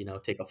said,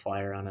 take a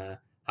flyer on a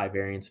high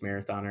variance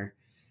marathoner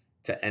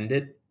to end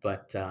it.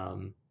 But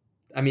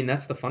I mean,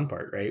 that's the fun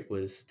part, right?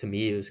 To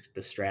me, it was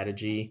the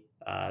strategy,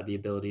 the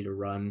ability to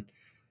run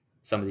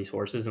some of these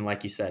horses. And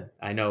like you said,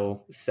 I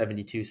know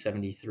 72,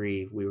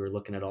 73, we were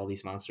looking at all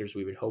these monsters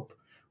we would hope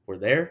were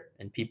there,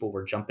 and people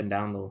were jumping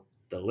down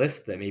the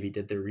list that maybe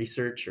did their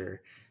research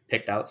or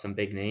picked out some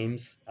big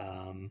names,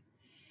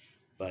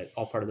 but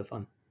all part of the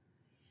fun.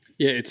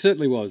 Yeah, it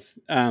certainly was.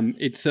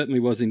 It certainly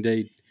was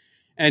indeed.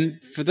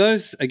 And for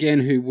those, again,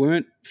 who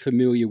weren't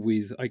familiar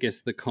with, I guess,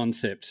 the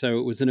concept, so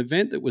it was an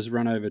event that was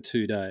run over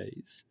 2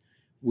 days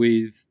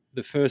with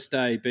the first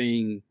day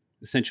being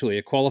essentially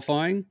a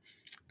qualifying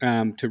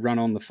to run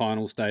on the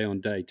finals day on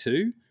day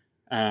 2.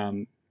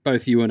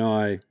 Both you and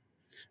I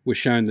were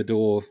shown the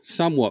door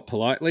somewhat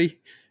politely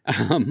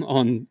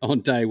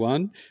on day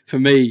 1. For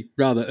me,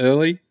 rather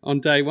early on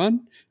day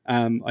 1.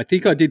 I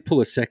think I did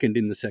pull a second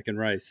in the second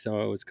race,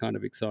 so I was kind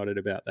of excited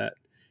about that.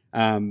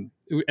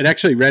 It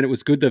actually ran. It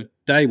was good. The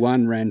day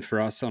 1 ran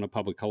for us on a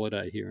public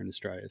holiday here in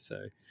Australia,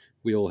 so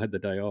we all had the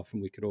day off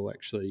and we could all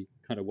actually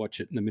kind of watch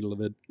it in the middle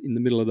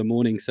of the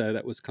morning. So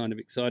that was kind of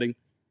exciting.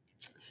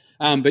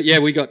 But yeah,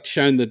 we got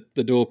shown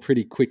the door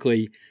pretty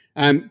quickly.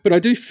 But I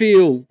do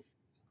feel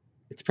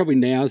it's probably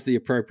now's the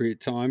appropriate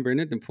time,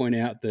 Brendan, to point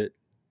out that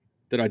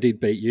I did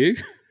beat you.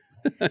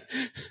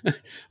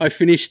 I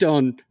finished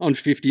on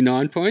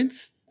 59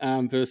 points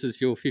versus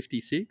your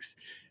 56.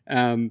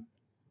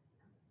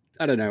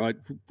 I don't know.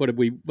 What did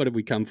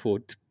we come for?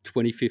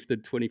 25th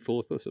and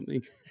 24th or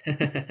something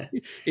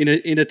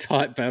in a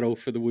tight battle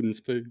for the wooden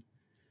spoon.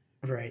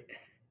 Right.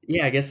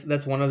 Yeah, I guess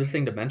that's one other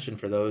thing to mention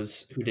for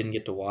those who didn't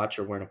get to watch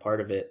or weren't a part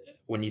of it.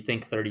 When you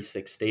think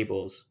 36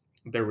 stables,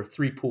 there were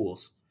 3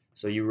 pools.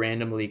 So you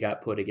randomly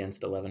got put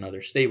against 11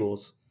 other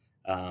stables,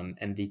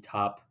 and the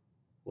top,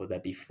 would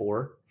that be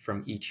 4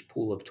 from each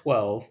pool of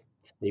 12,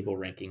 stable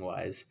ranking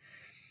wise,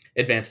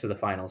 advanced to the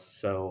finals.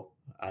 So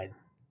I'm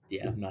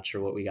not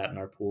sure what we got in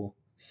our pool,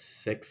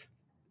 6th,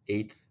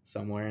 8th,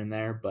 somewhere in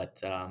there.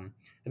 But I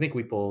think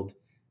we pulled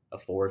a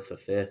 4th, a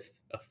 5th,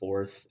 a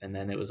 4th, and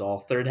then it was all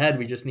third head.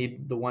 We just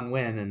need the 1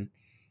 win and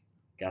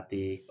got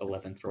the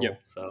 11th roll.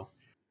 Yep. So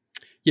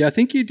yeah, I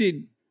think you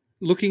did.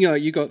 Looking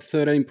at, you got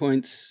 13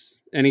 points,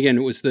 and again,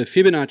 it was the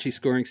Fibonacci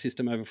scoring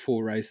system over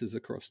 4 races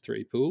across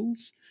 3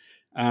 pools.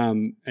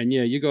 And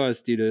yeah, you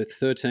guys did a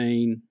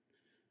 13,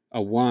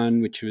 a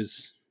 1, which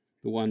was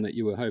the one that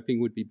you were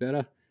hoping would be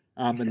better,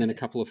 and then a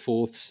couple of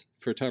 4ths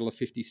for a total of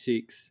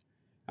 56.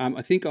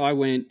 I think I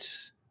went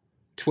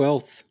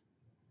 12th,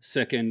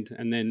 2nd,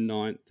 and then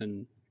 9th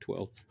and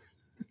 12th.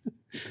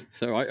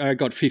 So I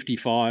got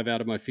 55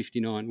 out of my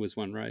 59 was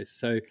 1 race.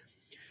 So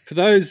for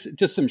those,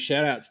 just some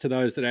shout outs to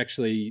those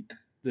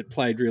that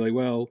played really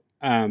well.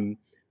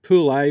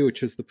 Pool A,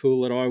 which was the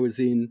pool that I was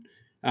in,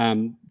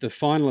 the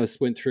finalists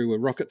went through a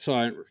Rocket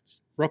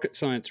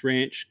Science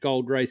Ranch,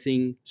 Gold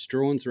Racing,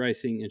 Strauns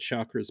Racing, and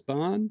Chakras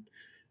Barn.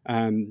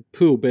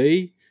 Pool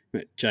B,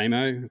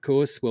 JMO, of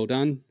course, well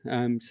done.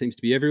 Seems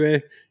to be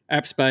everywhere.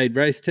 Apspade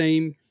Race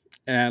Team,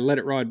 Let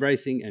It Ride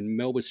Racing, and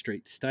Melba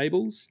Street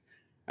Stables.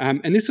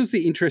 And this was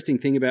the interesting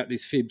thing about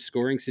this FIB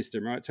scoring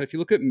system, right? So if you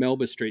look at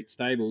Melba Street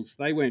Stables,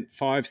 they went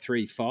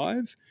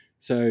 5-3-5.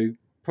 So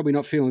probably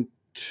not feeling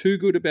too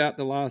good about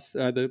the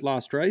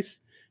last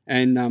race,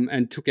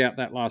 and took out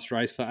that last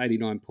race for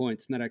 89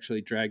 points, and that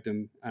actually dragged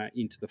them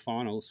into the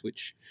finals,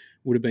 which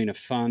would have been a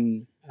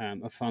fun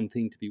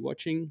thing to be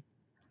watching.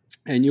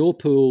 And your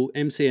pool,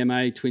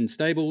 MCMA Twin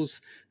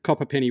Stables,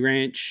 Copper Penny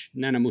Ranch,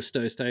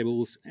 Nanamusto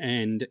Stables,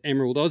 and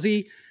Emerald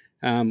Aussie.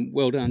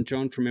 Well done,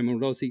 John from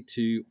Emerald Aussie,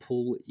 to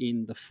pull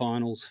in the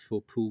finals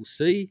for Pool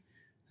C.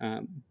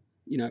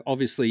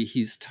 Obviously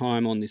his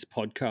time on this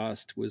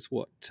podcast was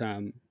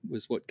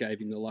what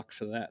gave him the luck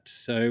for that.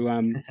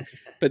 So,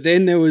 but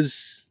then there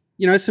was,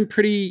 some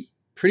pretty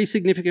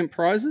significant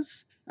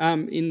prizes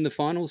in the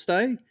finals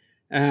day.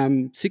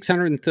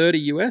 630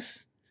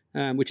 US,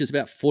 which is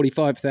about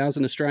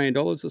 45,000 Australian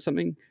dollars or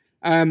something,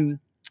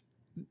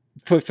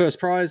 for first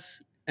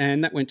prize.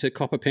 And that went to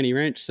Copper Penny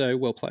Ranch. So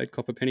well played,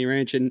 Copper Penny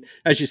Ranch. And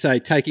as you say,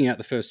 taking out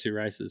the first 2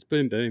 races,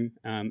 boom, boom,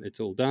 it's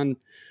all done.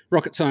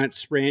 Rocket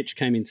Science Ranch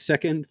came in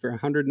second for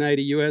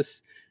 180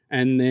 US.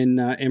 And then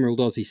Emerald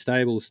Aussie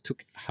Stables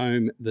took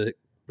home the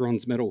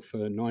bronze medal for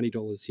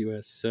 $90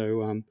 US.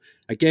 So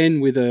again,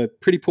 with a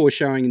pretty poor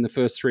showing in the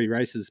first 3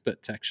 races,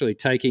 but actually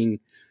taking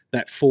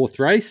that 4th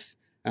race,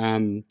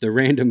 the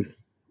random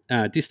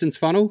distance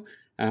funnel,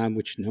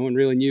 which no one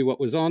really knew what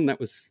was on. That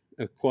was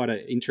quite an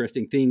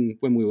interesting thing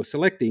when we were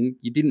selecting.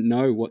 You didn't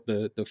know what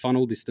the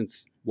funnel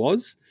distance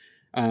was,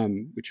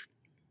 which,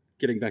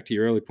 getting back to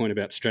your early point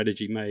about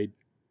strategy, made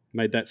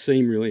that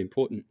seem really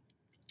important.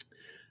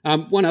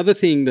 One other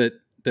thing that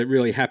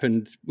really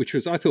happened, which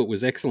I thought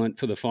was excellent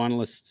for the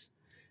finalists,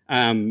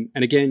 and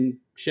again,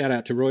 shout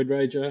out to Roid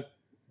Rager.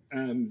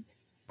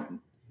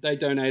 They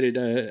donated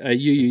a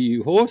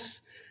UUU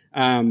horse.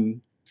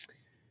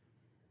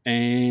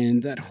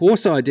 And that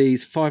horse ID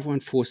is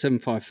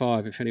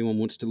 514755, if anyone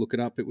wants to look it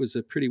up. It was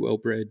a pretty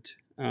well-bred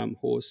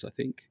horse, I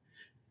think.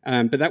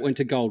 But that went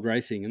to Gold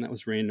Racing, and that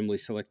was randomly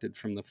selected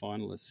from the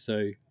finalists.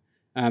 So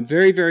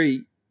very,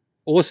 very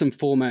awesome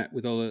format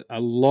with a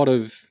lot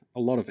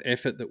of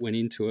effort that went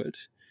into it.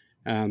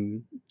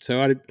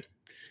 So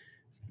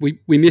we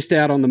missed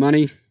out on the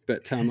money,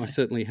 but I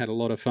certainly had a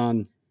lot of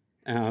fun.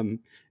 And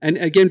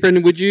again,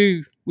 Brendan, would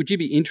you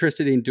be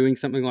interested in doing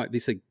something like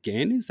this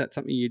again? Is that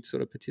something you'd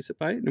sort of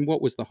participate in? And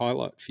what was the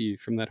highlight for you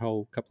from that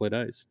whole couple of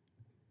days?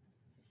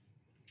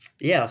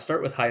 Yeah, I'll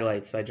start with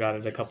highlights. I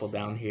jotted a couple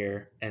down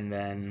here, and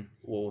then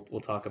we'll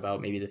talk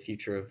about maybe the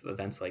future of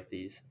events like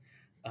these.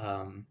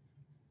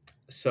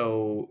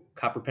 So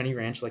Copper Penny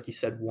Ranch, like you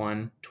said,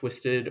 won.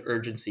 Twisted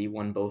Urgency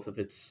won both of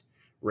its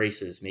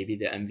races. Maybe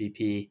the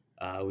MVP.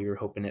 We were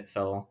hoping it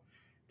fell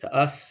to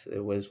us.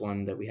 It was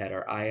one that we had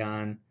our eye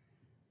on.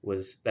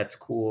 That's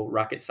cool.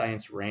 Rocket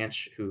Science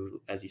Ranch,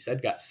 who, as you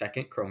said, got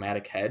second.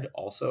 Chromatic Head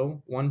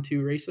also won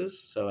 2 races.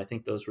 So I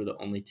think those were the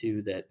only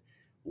 2 that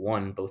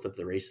won both of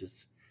the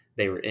races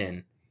they were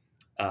in.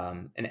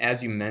 And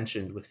as you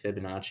mentioned with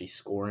Fibonacci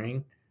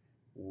scoring,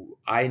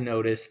 I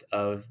noticed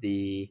of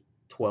the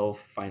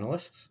 12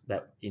 finalists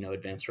that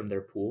advanced from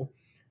their pool,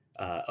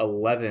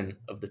 11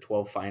 of the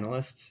 12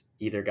 finalists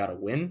either got a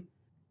win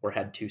or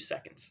had 2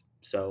 seconds.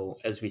 So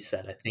as we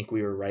said, I think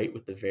we were right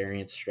with the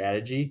variance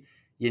strategy.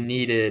 You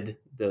needed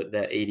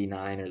the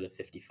 89 or the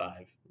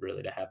 55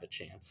 really to have a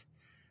chance.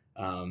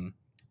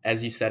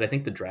 As you said, I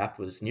think the draft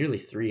was nearly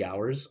 3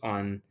 hours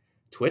on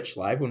Twitch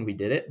live when we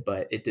did it,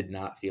 but it did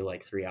not feel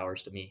like 3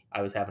 hours to me.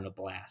 I was having a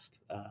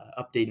blast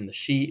updating the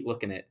sheet,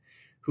 looking at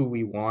who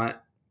we want.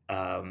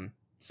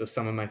 So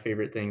some of my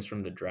favorite things from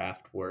the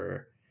draft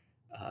were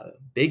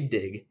Big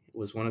Dig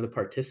was one of the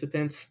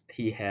participants.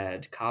 He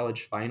had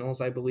college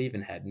finals, I believe,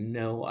 and had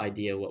no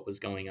idea what was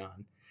going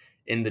on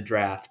in the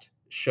draft.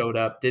 Showed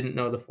up, didn't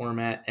know the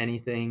format,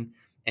 anything,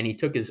 and he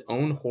took his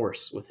own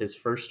horse with his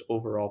first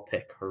overall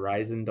pick,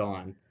 Horizon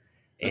Dawn.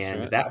 That's And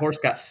right. that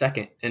horse got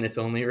second in its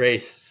only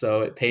race,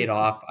 so it paid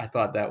off. I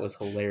thought that was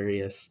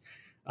hilarious.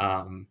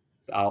 I'll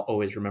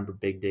always remember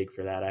Big Dig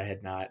for that. I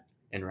had not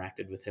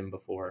interacted with him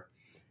before.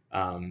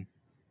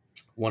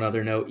 One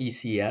other note,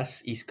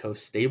 ECS, East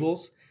Coast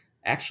Stables,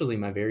 actually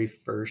my very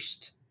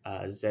first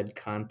Zed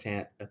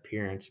content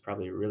appearance,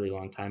 probably a really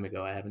long time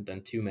ago. I haven't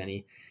done too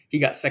many. He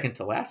got second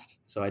to last,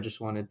 so I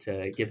just wanted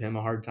to give him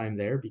a hard time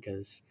there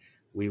because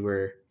we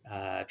were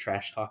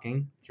trash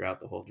talking throughout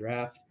the whole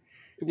draft.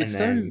 It was And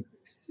so. then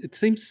It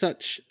seems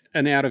such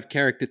an out of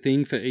character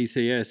thing for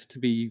ECS to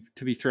be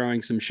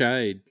throwing some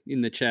shade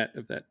in the chat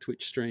of that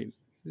Twitch stream.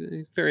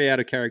 Very out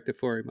of character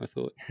for him, I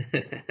thought.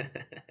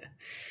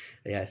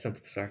 yeah, I sense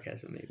the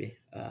sarcasm maybe.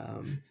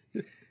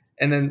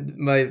 And then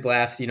my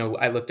last,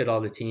 I looked at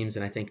all the teams,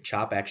 and I think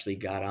Chop actually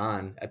got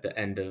on at the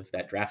end of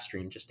that draft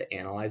stream just to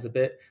analyze a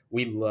bit.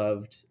 We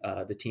loved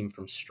the team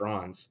from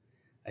Strauns.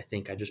 I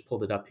think I just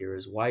pulled it up here.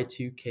 Is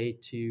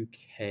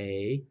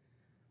Y2K2K.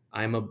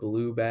 I'm a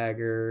Blue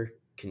Bagger,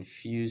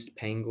 Confused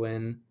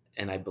Penguin,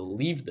 and I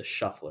believe the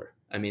Shuffler.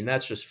 I mean,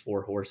 that's just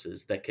 4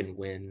 horses that can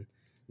win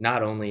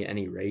not only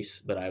any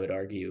race, but I would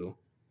argue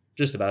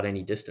just about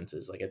any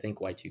distances. Like I think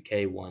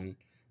Y2K won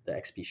the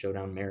XP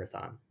Showdown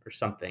Marathon or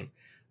something.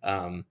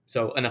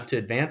 So enough to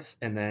advance.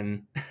 And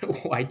then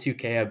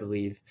Y2K, I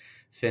believe,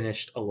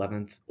 finished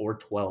 11th or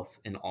 12th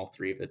in all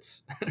 3 of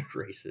its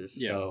races.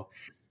 Yeah. So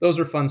those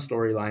were fun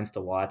storylines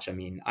to watch. I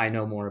mean, I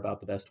know more about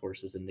the best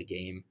horses in the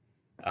game.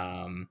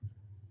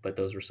 But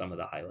those were some of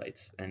the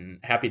highlights, and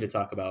happy to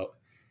talk about,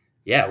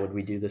 would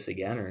we do this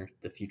again or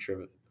the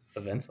future of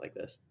events like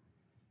this?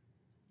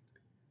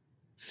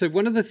 So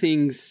one of the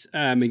things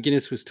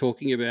McGuinness was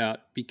talking about,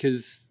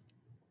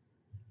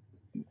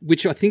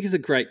 which I think is a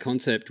great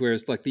concept,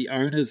 whereas like the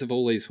owners of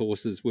all these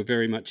horses were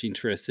very much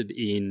interested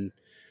in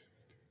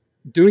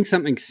doing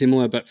something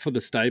similar, but for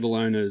the stable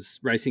owners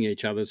racing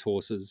each other's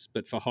horses,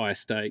 but for higher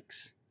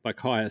stakes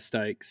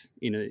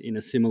in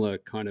a similar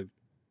kind of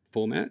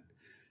format.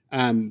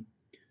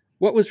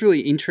 What was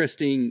really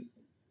interesting,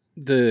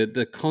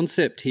 the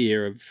concept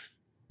here of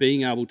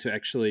being able to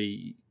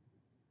actually,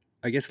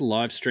 I guess,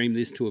 live stream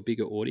this to a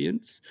bigger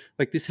audience.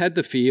 Like this had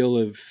the feel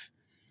of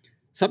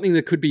something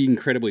that could be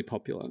incredibly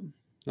popular.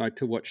 Like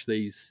to watch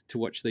these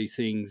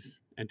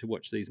things and to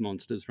watch these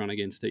monsters run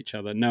against each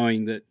other,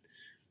 knowing that,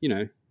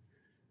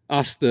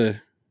 us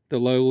the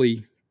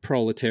lowly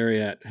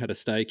proletariat had a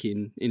stake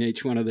in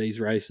each one of these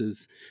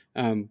races,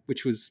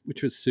 which was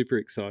super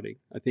exciting.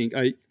 I think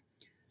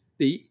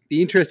the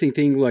interesting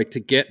thing, like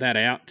to get that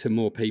out to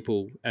more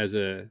people as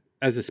a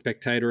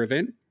spectator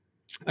event,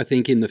 I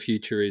think in the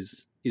future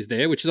is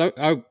there, which is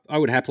I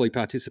would happily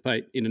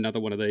participate in another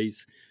one of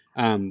these.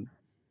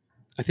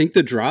 I think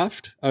the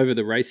draft over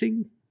the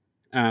racing,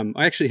 I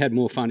actually had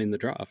more fun in the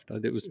draft.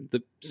 It was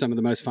some of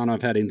the most fun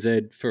I've had in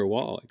Zed for a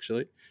while,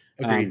 actually.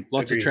 Agreed.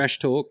 Lots of trash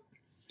talk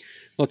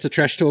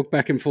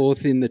back and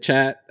forth in the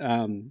chat.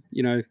 I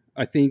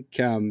think,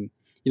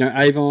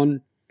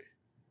 Avon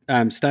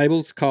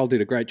Stables, Kyle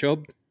did a great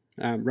job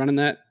running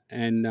that.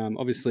 And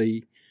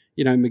obviously,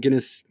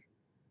 McGuinness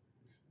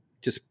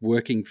just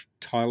working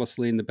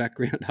tirelessly in the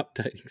background,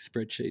 updating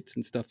spreadsheets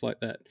and stuff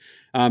like that.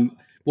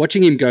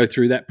 Watching him go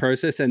through that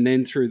process and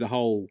then through the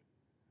whole,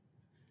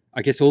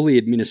 I guess, all the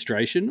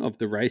administration of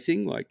the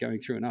racing, like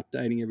going through and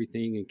updating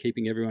everything and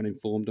keeping everyone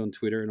informed on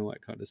Twitter and all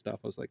that kind of stuff.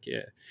 I was like,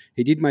 yeah.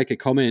 He did make a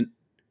comment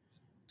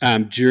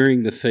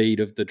during the feed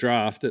of the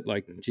draft that,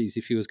 like, geez,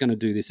 if he was going to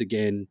do this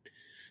again,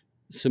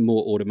 some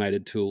more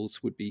automated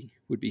tools would be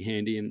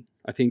handy. And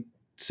I think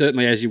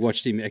certainly as you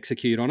watched him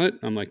execute on it,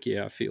 I'm like,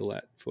 yeah, I feel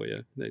that for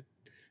you.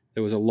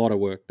 There was a lot of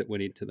work that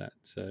went into that.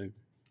 So,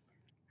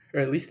 or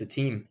at least a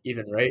team,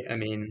 even, right? I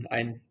mean,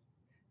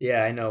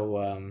 I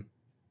know,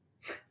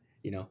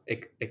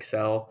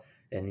 Excel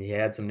and he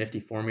had some nifty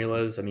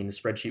formulas. I mean, the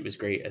spreadsheet was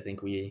great. I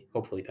think we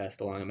hopefully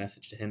passed along a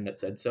message to him that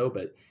said so,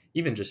 but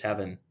even just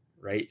having,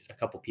 right, a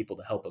couple people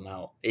to help him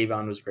out.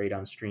 Avon was great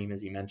on stream,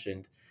 as you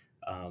mentioned.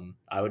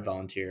 I would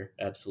volunteer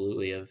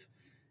absolutely of,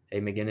 hey,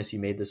 McGinnis, you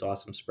made this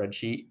awesome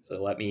spreadsheet.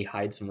 Let me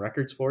hide some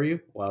records for you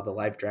while the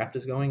live draft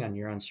is going on.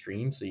 You're on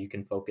stream, so you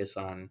can focus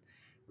on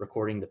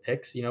recording the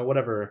picks,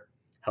 whatever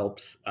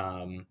helps.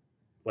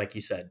 Like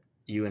you said,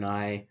 you and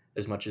I,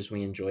 as much as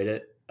we enjoyed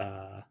it,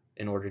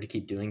 in order to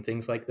keep doing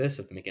things like this,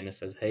 if McGinnis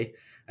says, hey,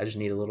 I just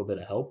need a little bit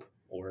of help,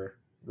 or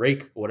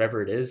rake,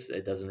 whatever it is,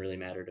 it doesn't really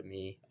matter to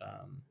me.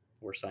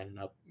 We're signing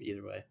up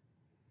either way.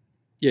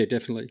 Yeah,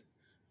 definitely.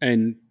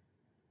 And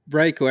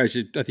rake, or I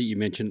think you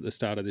mentioned at the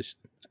start of this,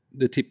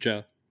 the tip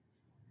jar.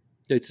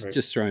 It's Right.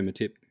 just throw him a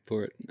tip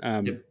for it.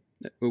 Yep.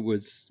 It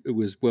was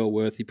well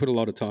worth. He put a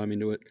lot of time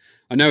into it.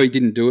 I know he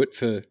didn't do it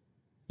for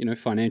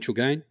financial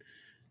gain,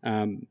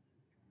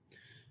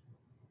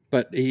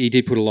 but he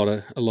did put a lot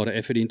of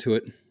effort into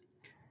it.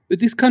 But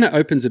this kind of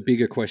opens a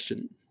bigger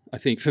question, I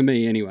think, for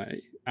me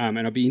anyway. And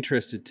I'd be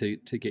interested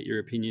to get your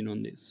opinion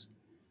on this.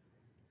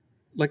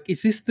 Like,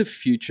 is this the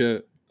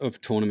future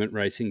of tournament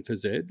racing for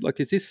Zed? Like,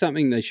 is this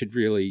something they should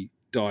really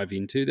dive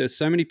into? There's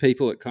so many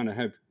people that kind of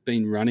have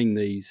been running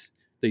these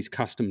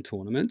custom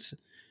tournaments.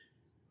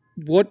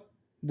 What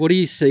do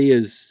you see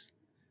as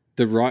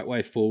the right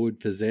way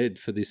forward for Zed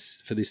for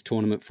this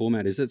tournament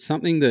format? Is it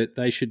something that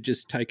they should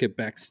just take a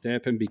back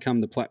step and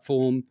become the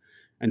platform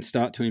and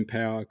start to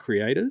empower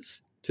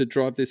creators to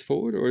drive this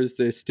forward, or is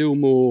there still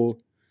more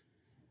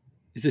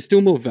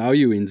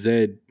value in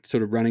Zed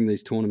sort of running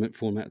these tournament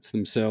formats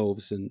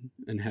themselves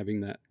and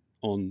having that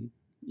on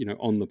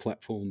on the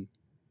platform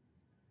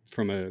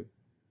from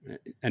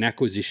an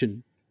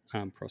acquisition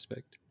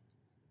prospect?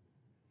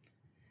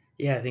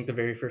 Yeah, I think the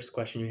very first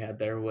question you had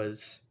there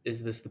was,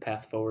 is this the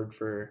path forward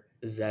for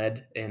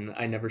Zed? And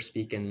I never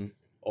speak in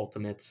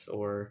ultimates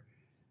or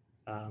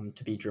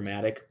to be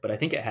dramatic, but I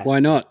think it has Why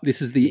to be. not?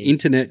 This is I the mean,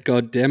 internet,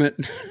 god damn it.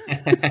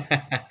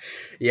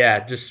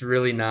 yeah, just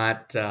really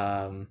not.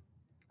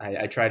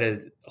 I try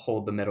to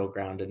hold the middle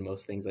ground in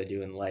most things I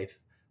do in life,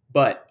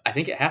 but I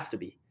think it has to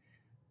be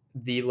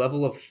the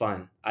level of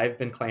fun. I've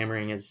been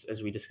clamoring,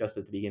 as we discussed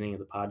at the beginning of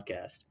the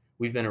podcast.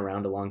 We've been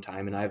around a long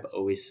time, and I've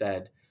always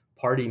said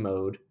party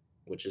mode,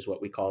 which is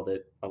what we called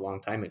it a long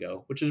time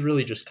ago, which is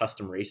really just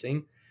custom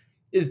racing,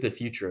 is the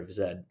future of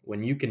Zed.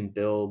 When you can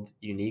build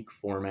unique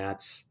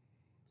formats,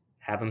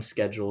 have them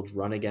scheduled,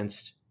 run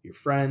against your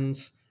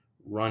friends,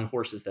 run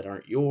horses that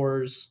aren't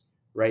yours,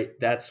 right?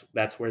 That's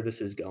where this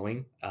is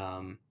going,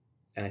 and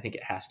I think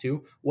it has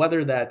to.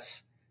 Whether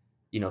that's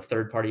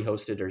third party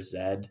hosted or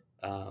Zed,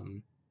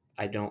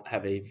 I don't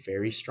have a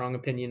very strong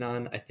opinion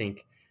on. I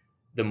think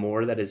the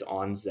more that is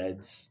on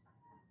Zed's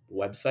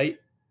website,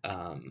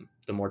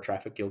 the more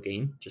traffic you'll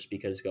gain, just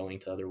because going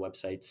to other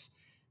websites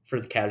for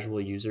the casual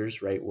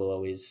users, right, will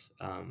always,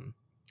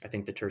 I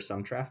think, deter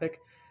some traffic.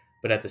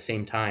 But at the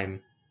same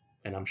time,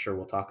 and I'm sure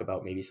we'll talk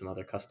about maybe some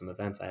other custom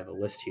events, I have a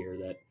list here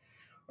that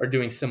are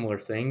doing similar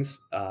things.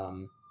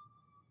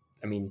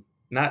 I mean,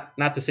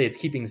 not to say it's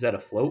keeping Zed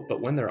afloat,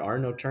 but when there are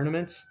no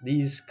tournaments,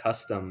 these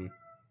custom,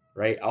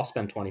 right? I'll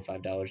spend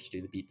 $25 to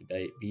do the Beat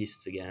the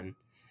Beasts again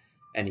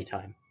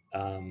anytime.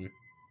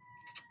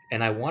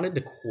 And I wanted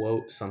to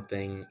quote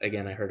something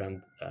again. I heard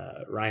on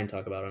Ryan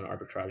talk about an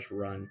arbitrage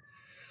run,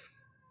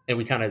 and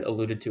we kind of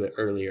alluded to it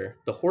earlier.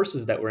 The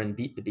horses that were in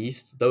Beat the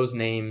Beasts, those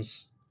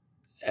names,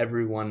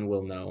 everyone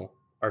will know.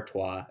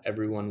 Artois,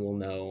 everyone will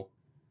know.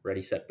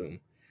 Ready, Set,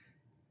 Boom.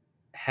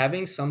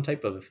 Having some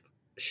type of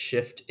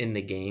shift in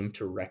the game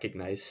to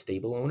recognize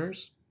stable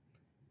owners,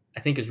 I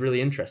think, is really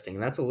interesting.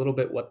 And that's a little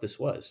bit what this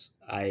was.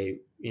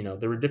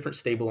 There were different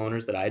stable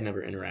owners that I had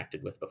never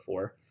interacted with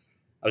before.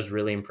 I was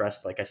really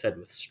impressed, like I said,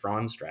 with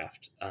Strawn's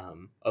draft.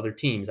 Other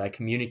teams, I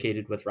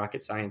communicated with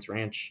Rocket Science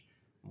Ranch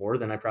more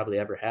than I probably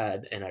ever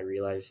had, and I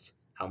realized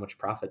how much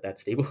profit that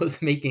stable is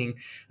making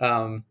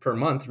per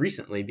month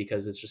recently,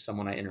 because it's just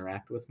someone I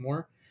interact with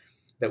more.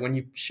 That when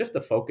you shift the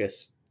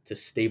focus to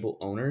stable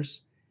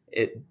owners,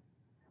 it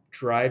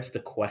drives the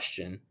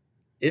question: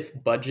 if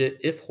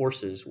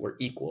horses were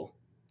equal,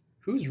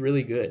 who's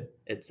really good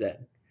at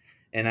Zed?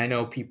 And I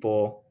know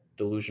people,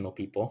 delusional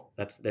people,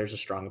 there's a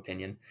strong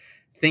opinion,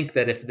 think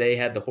that if they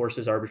had the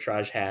horses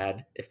arbitrage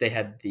had, if they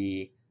had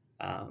the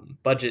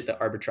budget that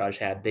arbitrage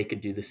had, they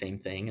could do the same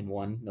thing. And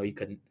one, no, you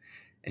couldn't.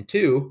 And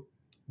two,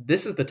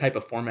 this is the type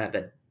of format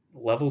that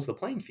levels the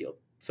playing field,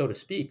 so to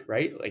speak,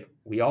 right? Like,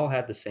 we all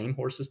had the same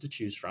horses to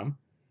choose from.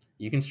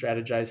 You can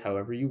strategize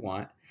however you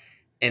want.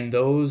 And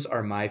those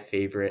are my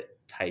favorite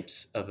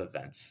types of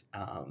events.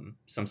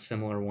 Some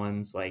similar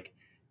ones like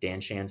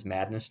Dan Shan's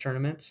Madness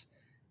tournaments.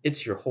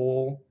 It's your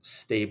whole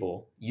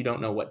stable. You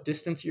don't know what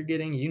distance you're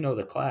getting. You know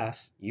the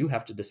class. You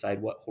have to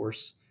decide what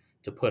horse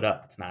to put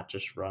up. It's not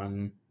just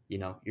run,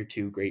 your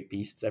two great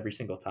beasts every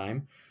single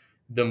time.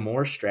 The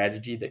more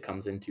strategy that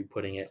comes into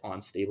putting it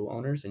on stable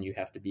owners, and you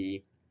have to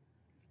be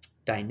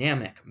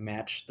dynamic,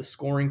 match the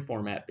scoring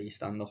format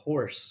based on the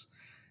horse.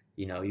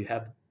 You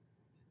have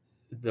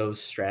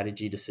those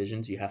strategy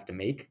decisions you have to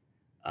make.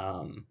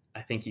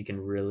 I think you can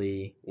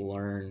really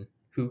learn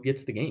who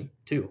gets the game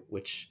too,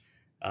 which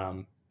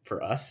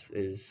for us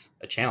is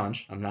a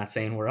challenge. I'm not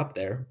saying we're up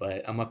there,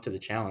 but I'm up to the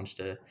challenge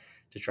to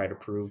try to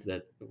prove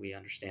that we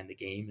understand the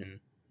game, and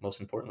most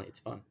importantly, it's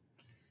fun.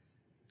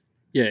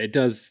 Yeah, it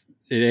does.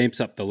 It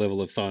amps up the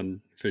level of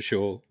fun for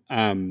sure.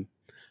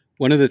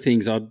 One of the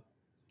things I'd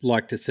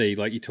like to see,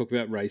 like you talk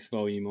about race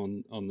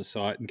volume on the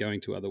site and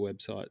going to other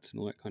websites and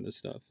all that kind of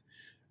stuff.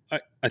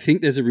 I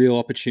think there's a real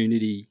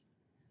opportunity,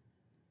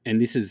 and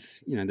this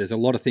is, there's a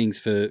lot of things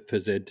for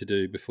Zed to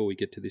do before we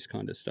get to this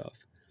kind of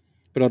stuff.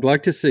 But I'd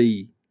like to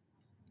see,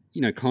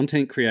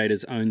 content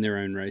creators own their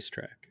own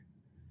racetrack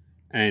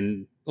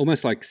and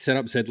almost like set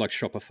up Zed like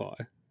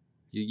Shopify.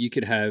 You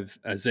could have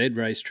a Zed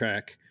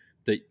racetrack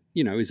that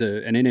is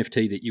an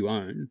NFT that you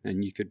own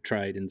and you could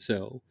trade and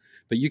sell.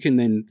 But you can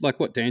then, like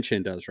what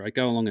Danshan does, right?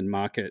 Go along and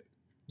market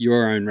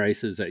your own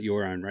races at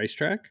your own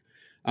racetrack,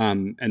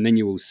 and then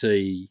you will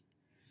see,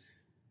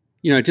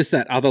 just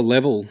that other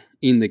level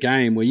in the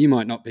game where you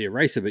might not be a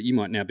racer, but you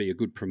might now be a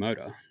good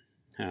promoter.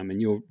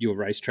 And your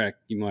racetrack,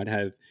 you might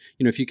have,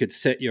 if you could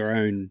set your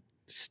own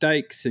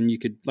stakes and you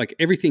could, like,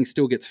 everything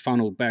still gets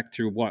funneled back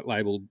through white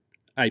labeled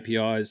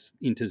APIs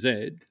into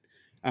Zed.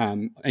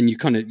 And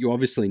you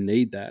obviously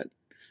need that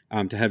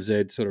to have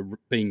Zed sort of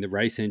being the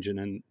race engine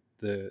and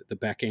the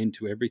back end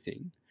to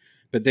everything.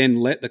 But then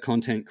let the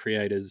content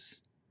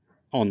creators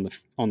on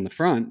the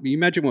front. You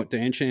imagine what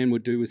Danshan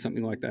would do with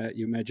something like that.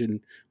 You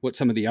imagine what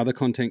some of the other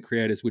content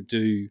creators would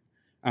do.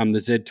 The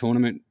Zed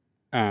tournament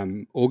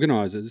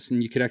organizers,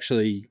 and you could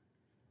actually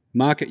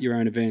market your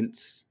own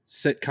events,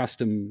 set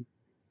custom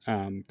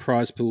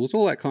prize pools,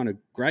 all that kind of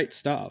great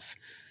stuff.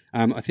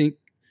 I think,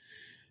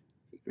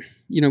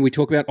 we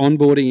talk about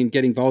onboarding and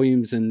getting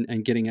volumes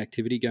and getting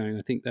activity going.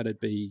 I think it'd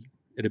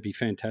be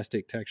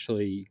fantastic to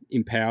actually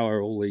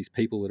empower all these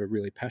people that are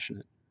really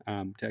passionate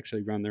to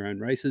actually run their own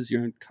races,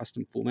 your own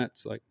custom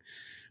formats. Like,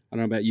 I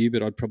don't know about you,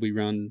 but I'd probably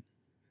run,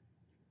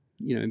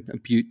 a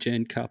Butte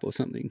Gen Cup or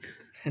something.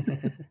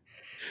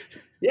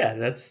 Yeah,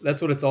 that's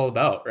what it's all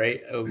about,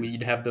 right?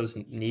 We'd have those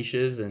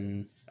niches,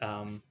 and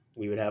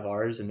we would have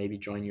ours, and maybe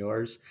join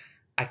yours.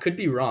 I could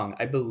be wrong.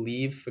 I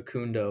believe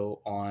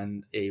Facundo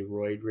on a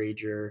Roid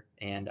Rager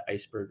and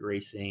Iceberg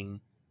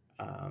Racing,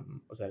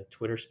 was that a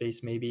Twitter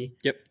space maybe?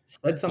 Yep.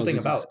 Said something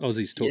about,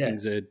 Aussies yeah, talking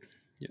Zed.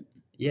 Yep.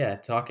 yeah,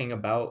 talking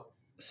about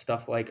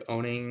stuff like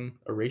owning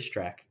a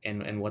racetrack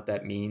and what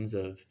that means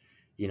of,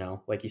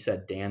 like you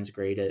said, Dan's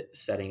great at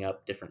setting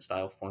up different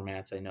style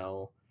formats. I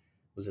know,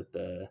 was it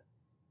the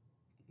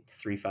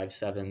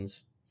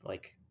 357s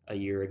like a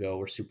year ago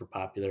were super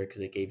popular because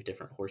it gave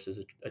different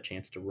horses a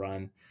chance to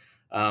run.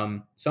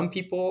 Some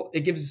people,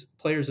 it gives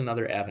players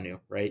another avenue,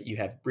 right? You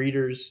have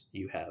breeders,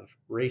 you have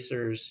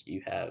racers,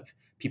 you have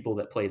people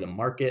that play the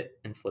market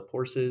and flip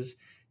horses.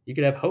 You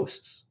could have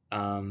hosts.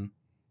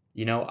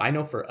 I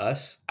know for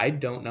us, I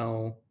don't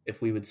know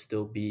if we would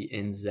still be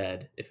in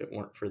Zed if it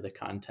weren't for the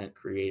content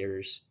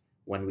creators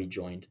when we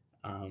joined.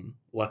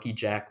 Lucky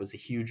Jack was a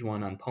huge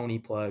one on Pony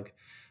Plug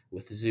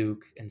with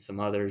Zook and some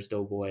others,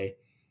 Doughboy.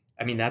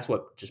 I mean, that's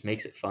what just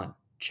makes it fun.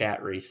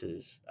 Chat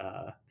races.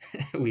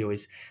 We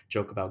always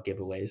joke about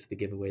giveaways. The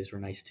giveaways were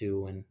nice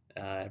too, and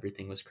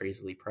everything was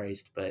crazily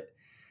priced. But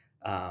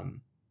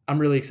I'm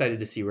really excited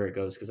to see where it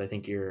goes because I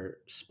think you're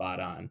spot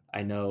on.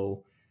 I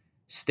know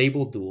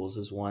Stable Duels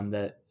is one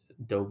that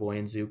Doughboy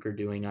and Zook are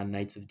doing on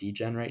Knights of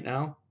Degen right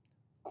now.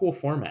 Cool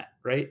format,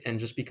 right? And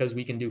just because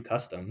we can do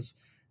customs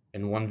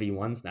and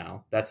 1v1s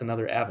now, that's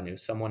another avenue.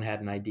 Someone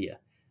had an idea.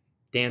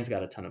 Dan's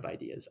got a ton of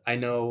ideas. I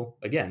know,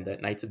 again,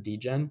 that Knights of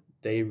Degen,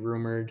 they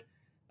rumored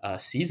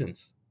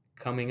seasons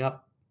coming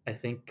up, I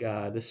think,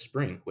 this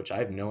spring, which I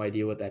have no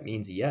idea what that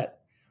means yet.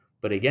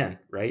 But again,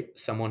 right,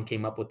 someone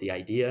came up with the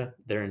idea.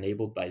 They're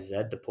enabled by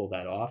Zed to pull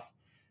that off.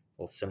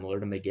 Well, similar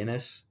to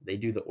McGinnis, they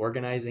do the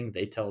organizing.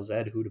 They tell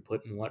Zed who to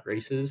put in what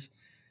races,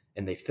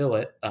 and they fill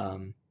it. I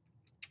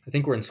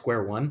think we're in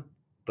square one,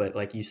 but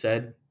like you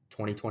said,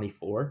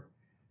 2024.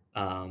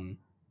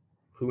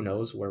 Who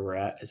knows where we're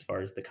at as far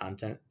as the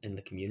content in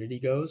the community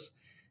goes.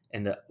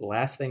 And the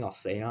last thing I'll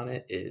say on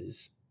it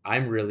is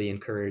I'm really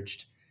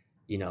encouraged.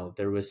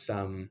 There was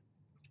some,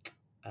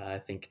 I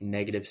think,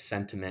 negative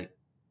sentiment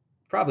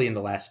probably in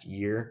the last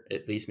year,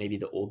 at least maybe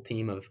the old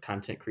team of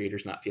content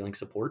creators not feeling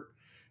support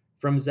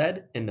from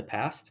Zed in the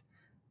past.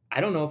 I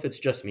don't know if it's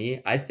just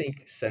me. I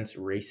think since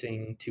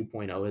Racing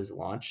 2.0 has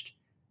launched,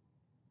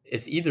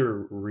 it's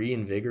either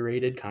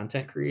reinvigorated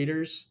content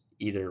creators,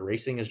 either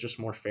racing is just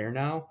more fair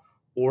now,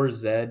 or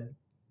Zed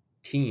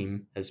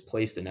team has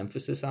placed an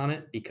emphasis on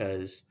it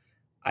because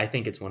I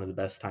think it's one of the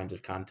best times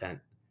of content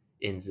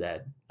in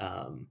Zed.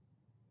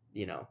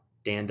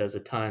 Dan does a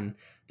ton.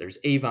 There's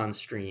Avon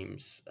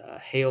streams,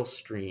 Hail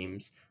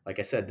streams. Like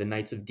I said, the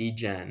Knights of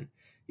Degen.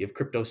 You have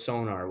Crypto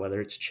Sonar,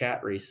 whether it's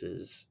chat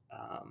races,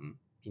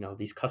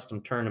 these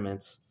custom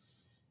tournaments.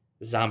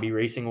 Zombie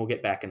Racing will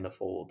get back in the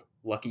fold.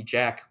 Lucky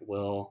Jack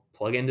will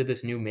plug into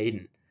this new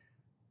maiden.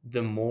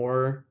 The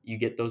more you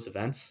get those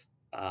events,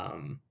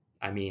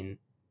 I mean,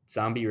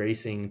 Zombie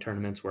Racing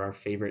tournaments were our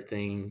favorite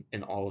thing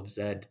in all of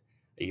Zed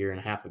a year and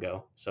a half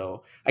ago.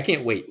 So I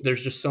can't wait.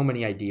 There's just so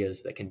many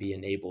ideas that can be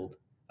enabled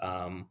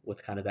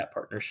with kind of that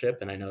partnership.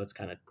 And I know it's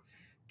kind of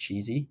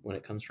cheesy when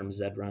it comes from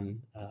Zed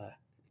Run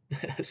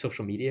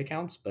social media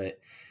accounts, but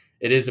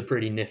it is a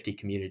pretty nifty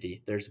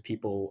community. There's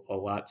people a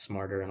lot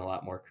smarter and a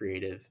lot more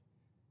creative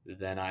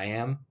than I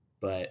am.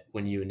 But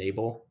when you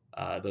enable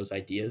those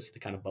ideas to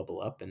kind of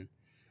bubble up, and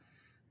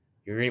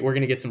we're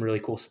going to get some really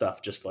cool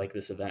stuff, just like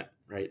this event,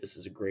 right? This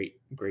is a great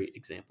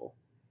example.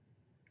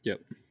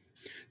 Yep.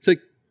 So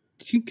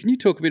can you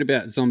talk a bit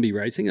about zombie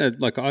racing?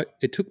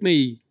 It took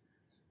me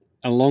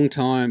a long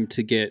time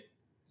to get,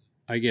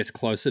 I guess,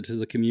 closer to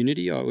the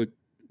community. I would,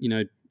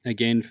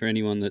 again, for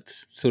anyone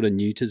that's sort of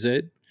new to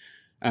Zed,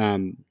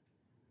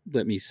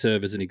 let me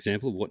serve as an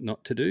example of what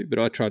not to do. But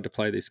I tried to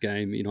play this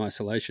game in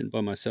isolation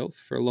by myself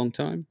for a long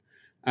time.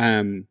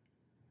 And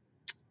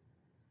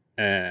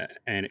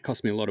it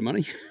cost me a lot of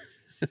money.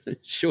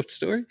 Short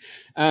story.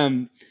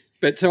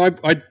 But so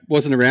I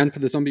wasn't around for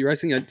the zombie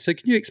racing. So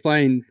can you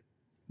explain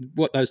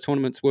what those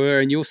tournaments were?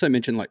 And you also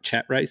mentioned like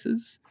chat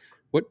races.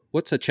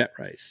 What's a chat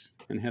race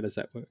and how does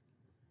that work?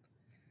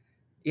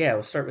 Yeah,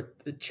 we'll start with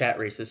the chat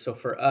races. So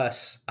for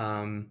us,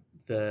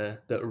 the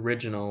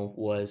original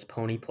was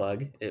Pony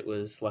Plug. It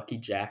was Lucky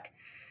Jack,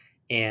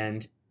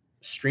 and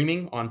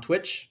streaming on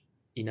Twitch.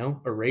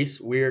 A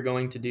race. We're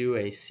going to do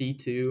a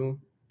C2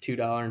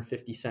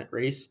 $2.50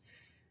 race.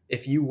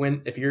 If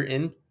you're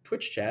in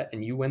Twitch chat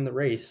and you win the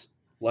race,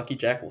 Lucky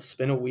Jack will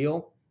spin a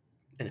wheel,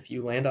 and if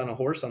you land on a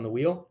horse on the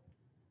wheel,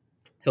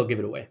 he'll give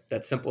it away.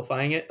 That's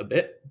simplifying it a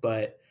bit,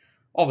 but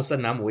all of a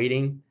sudden I'm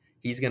waiting.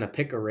 He's going to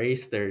pick a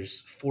race.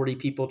 There's 40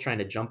 people trying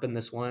to jump in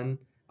this one.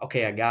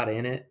 Okay, I got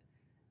in it.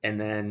 And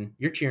then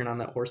you're cheering on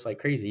that horse like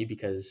crazy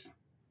because,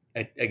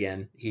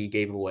 again, he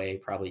gave away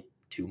probably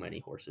too many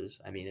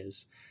horses. I mean, it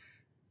was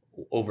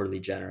overly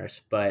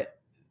generous, but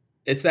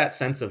it's that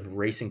sense of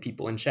racing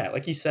people in chat.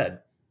 Like you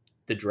said,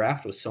 the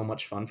draft was so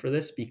much fun for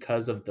this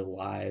because of the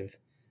live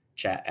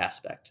chat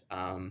aspect.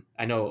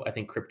 I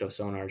think Crypto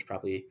Sonar is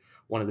probably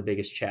one of the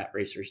biggest chat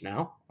racers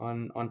now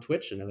on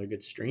Twitch, another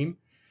good stream.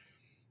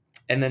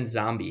 And then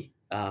Zombie.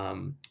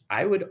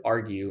 I would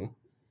argue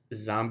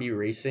Zombie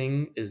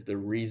Racing is the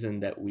reason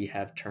that we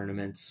have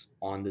tournaments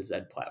on the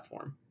Zed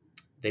platform.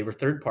 They were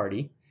third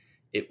party.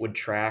 It would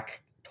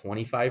track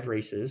 25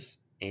 races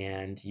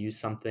and use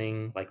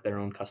something like their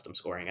own custom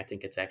scoring. I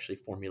think it's actually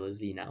Formula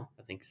Z now.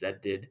 I think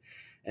Zed did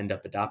end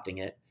up adopting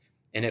it.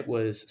 And it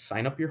was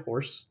sign up your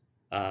horse,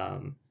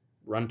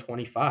 run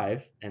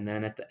 25, and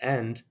then at the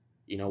end,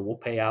 we'll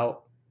pay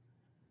out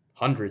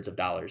hundreds of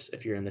dollars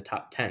if you're in the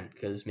top 10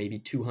 because maybe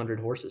 200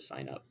 horses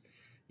sign up.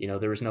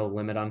 There was no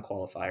limit on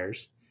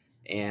qualifiers,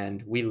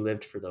 and we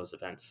lived for those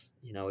events.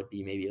 It'd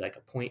be maybe like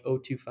a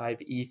 0.025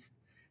 ETH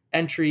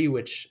entry,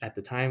 which at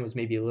the time was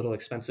maybe a little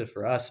expensive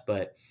for us,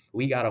 but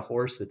we got a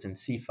horse that's in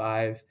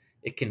C5.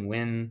 It can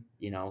win,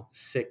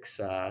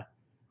 6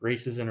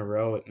 races in a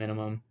row at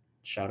minimum.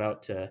 Shout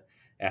out to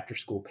After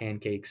School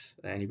Pancakes.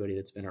 Anybody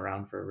that's been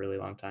around for a really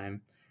long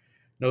time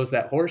knows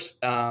that horse.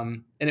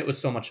 And it was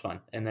so much fun.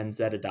 And then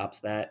Zed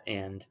adopts that.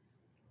 And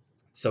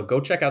so go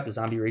check out the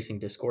Zombie Racing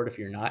Discord if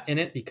you're not in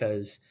it,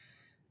 because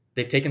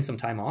they've taken some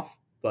time off.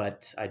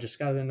 But I just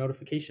got a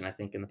notification, I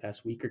think in the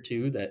past week or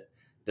two, that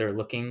they're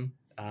looking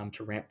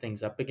to ramp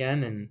things up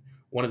again. And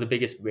one of the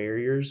biggest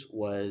barriers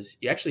was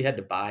you actually had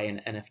to buy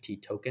an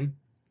NFT token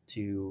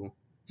to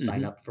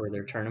sign up for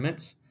their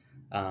tournaments,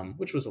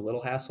 which was a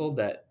little hassle.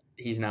 That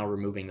he's now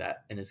removing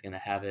that and is going to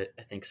have it,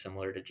 I think,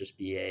 similar to just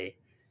be a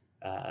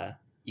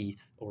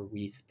ETH or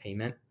WETH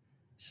payment.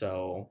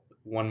 So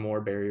one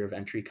more barrier of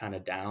entry kind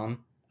of down.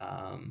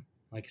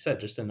 Like I said,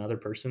 just another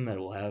person that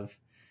will have,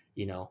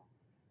 now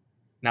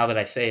that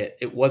I say it,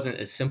 it wasn't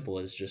as simple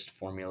as just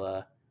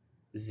Formula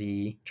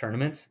Z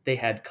tournaments. They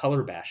had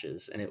color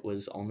bashes, and it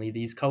was only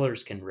these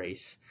colors can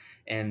race.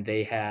 And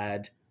they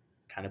had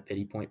kind of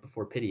pity point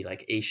before pity,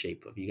 like A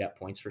shape of you got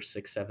points for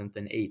 6th, 7th,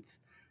 and 8th.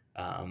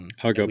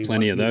 I got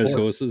plenty of those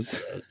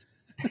horses.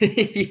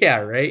 Yeah,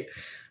 right.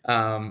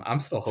 I'm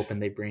still hoping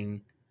they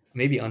bring,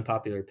 maybe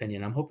unpopular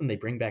opinion, I'm hoping they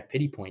bring back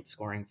pity point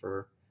scoring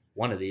for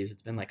one of these.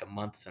 It's been like a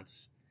month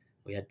since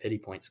we had pity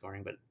point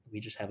scoring, but we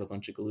just have a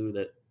bunch of glue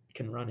that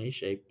can run A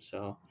shape.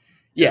 So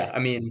yeah, I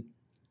mean.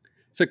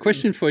 So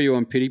question for you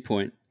on pity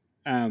point.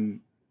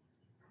 The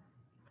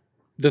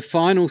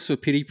finals for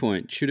pity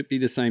point, should it be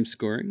the same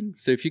scoring?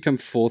 So if you come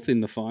 4th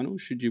in the final,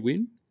 should you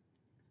win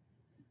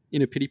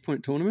in a pity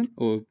point tournament?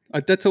 Or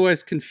that's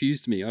always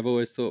confused me. I've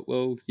always thought,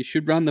 well, you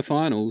should run the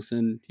finals,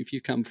 and if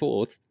you come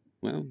 4th,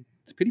 well,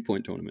 it's a pity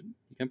point tournament.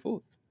 You come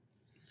 4th.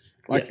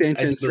 Like the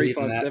Entrance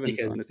 357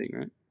 kind of thing,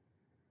 right?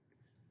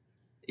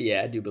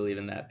 Yeah, I do believe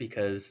in that,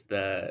 because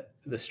the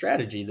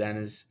strategy then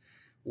is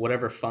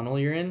whatever funnel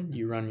you're in,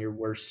 you run your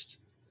worst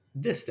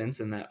distance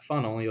in that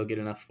funnel, you'll get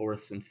enough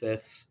 4ths and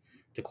 5ths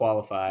to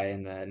qualify,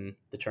 and then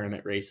the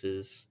tournament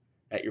races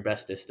at your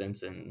best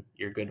distance, and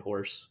your good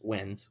horse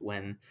wins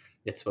when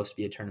it's supposed to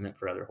be a tournament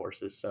for other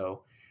horses.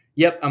 So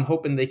yep, I'm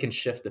hoping they can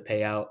shift the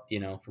payout,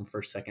 from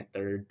 1st, 2nd,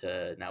 3rd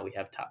to now we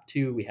have top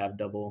 2, we have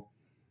double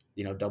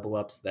double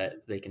ups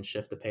that they can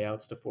shift the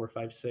payouts to 4,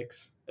 5,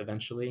 6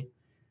 eventually,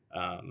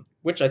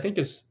 which I think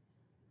is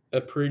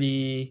a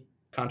pretty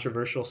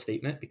controversial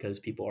statement because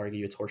people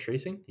argue it's horse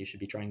racing. You should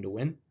be trying to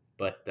win,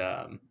 but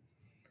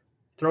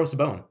throw us a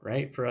bone,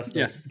 right? For us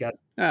Yeah. that got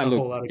a Look,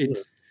 whole lot of glue.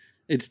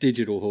 it's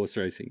digital horse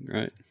racing,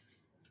 right?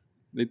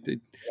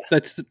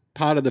 That's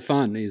part of the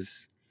fun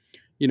is,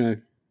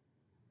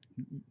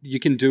 you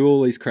can do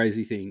all these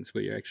crazy things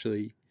where you're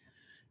actually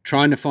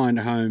trying to find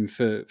a home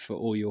for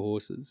all your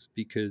horses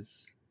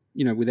because,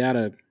 without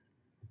a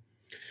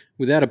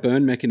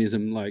burn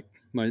mechanism, like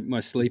my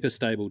sleeper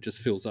stable just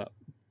fills up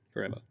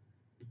forever.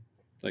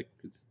 Like,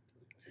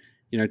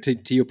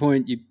 to your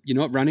point, you're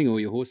not running all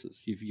your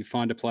horses. You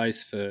find a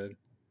place for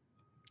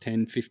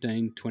 10,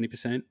 15,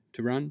 20%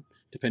 to run,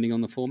 depending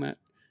on the format.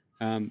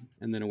 And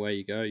then away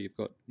you go. You've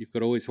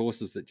got all these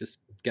horses that just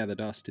gather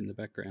dust in the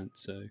background.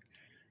 So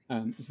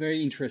it's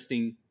very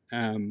interesting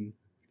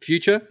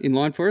future in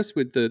line for us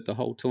with the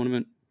whole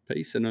tournament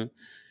piece. And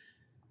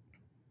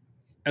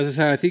as I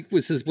say, I think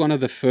this is one of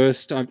the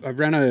first. I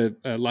ran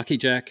a Lucky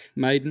Jack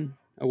maiden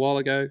a while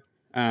ago,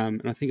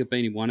 and I think I've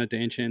been in one of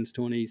Dan Chan's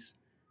tourneys.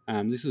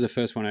 This is the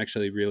first one I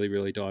actually really,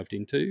 really dived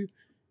into,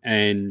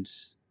 and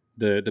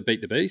the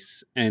Beat the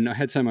Beast, and I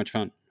had so much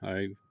fun.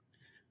 I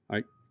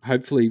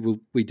hopefully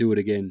we do it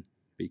again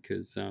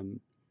because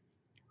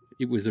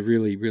it was a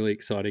really, really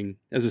exciting.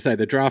 As I say,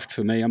 the draft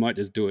for me, I might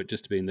just do it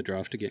just to be in the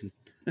draft again,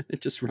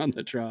 just run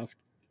the draft.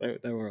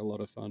 They were a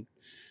lot of fun.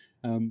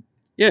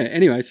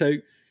 Anyway, so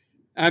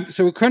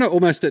we're kind of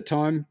almost at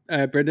time,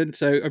 Brendan.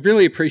 So I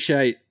really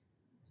appreciate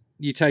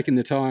you taking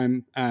the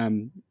time.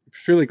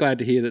 Really glad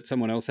to hear that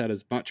someone else had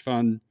as much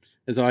fun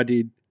as I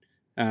did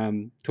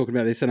talking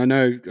about this. And I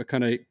know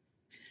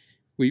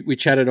we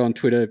chatted on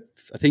Twitter,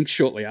 I think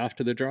shortly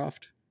after the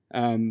draft,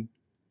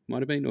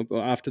 might have been,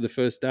 or after the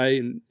first day.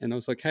 And I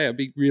was like, hey, I'd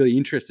be really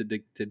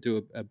interested to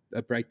do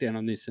a breakdown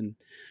on this. And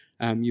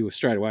you were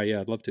straight away, yeah,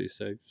 I'd love to.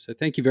 So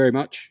thank you very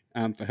much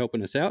for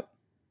helping us out.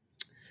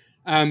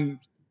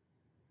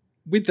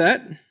 With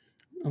that,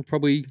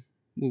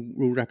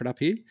 we'll wrap it up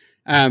here.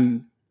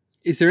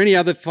 Is there any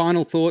other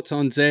final thoughts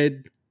on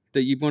Zed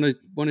that you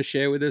want to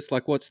share with us?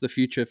 Like, what's the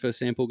future for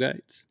Sample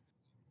Gates?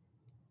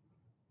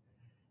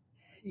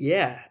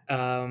 Yeah,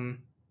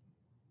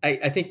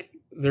 I think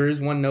there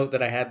is one note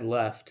that I had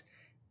left,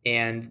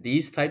 and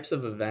these types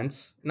of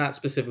events, not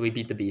specifically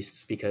Beat the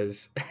Beasts,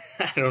 because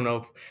I don't know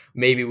if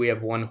maybe we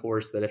have one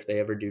horse that if they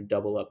ever do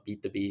double up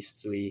Beat the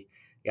Beasts, we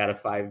got a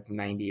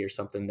 590 or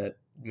something that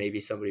maybe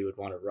somebody would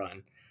want to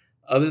run.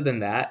 Other than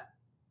that,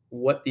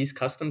 what these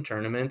custom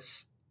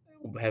tournaments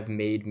have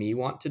made me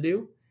want to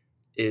do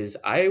is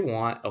I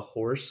want a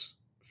horse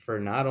for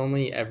not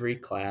only every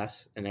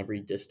class and every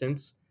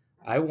distance,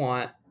 I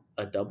want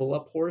a double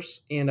up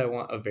horse and I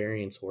want a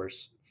variance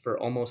horse for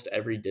almost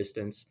every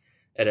distance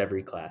at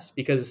every class.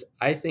 Because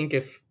I think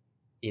if,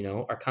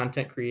 our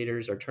content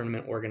creators, our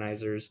tournament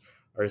organizers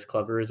are as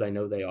clever as I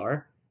know they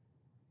are,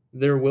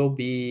 there will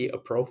be a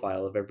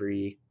profile of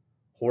every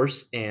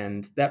horse.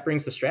 And that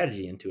brings the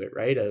strategy into it,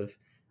 right? Of,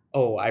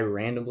 oh, I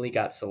randomly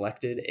got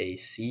selected a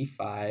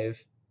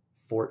C5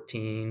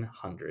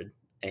 1400.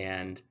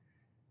 And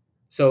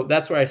so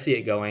that's where I see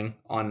it going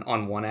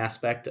on one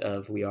aspect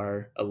of we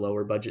are a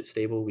lower budget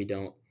stable. We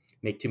don't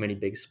make too many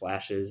big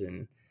splashes,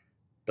 and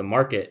the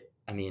market,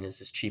 I mean, is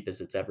as cheap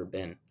as it's ever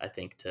been, I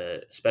think,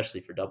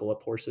 especially for double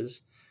up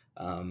horses,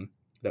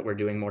 that we're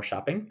doing more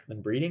shopping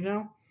than breeding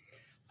now.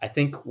 I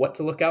think what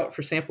to look out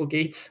for Sample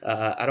Gates.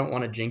 I don't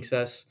want to jinx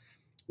us.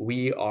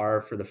 We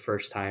are, for the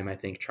first time, I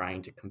think,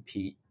 trying to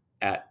compete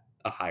at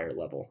a higher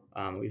level.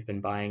 We've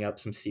been buying up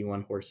some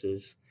C1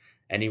 horses.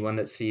 Anyone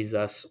that sees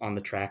us on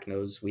the track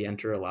knows we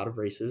enter a lot of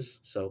races,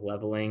 so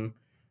leveling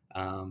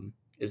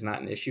is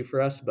not an issue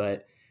for us.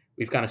 But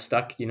we've kind of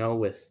stuck,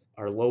 with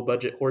our low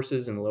budget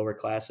horses and lower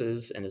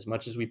classes. And as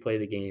much as we play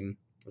the game,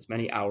 as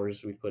many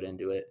hours we've put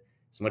into it,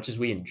 as much as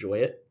we enjoy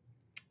it,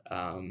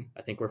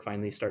 I think we're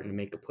finally starting to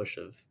make a push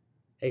of,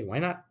 hey, why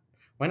not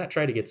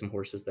try to get some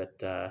horses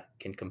that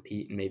can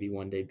compete and maybe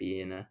one day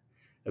be in a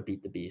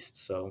Beat the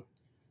Beast. So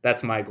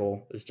that's my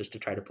goal, is just to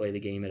try to play the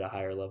game at a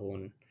higher level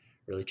and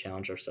really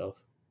challenge ourselves.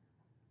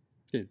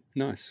 Yeah,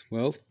 nice.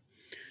 Well,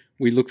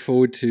 we look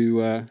forward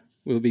to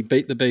will it be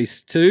Beat the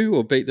Beast 2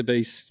 or Beat the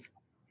Beast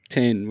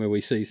 10 where we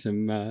see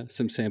some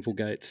Sample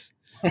Gates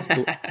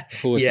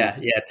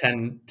horses. Yeah,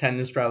 10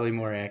 is probably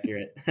more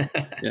accurate.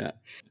 Yeah.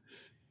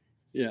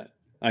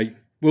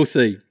 We'll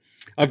see.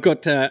 I've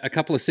got a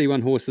couple of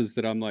C1 horses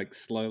that I'm like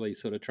slowly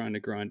sort of trying to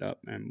grind up,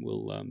 and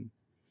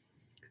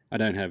I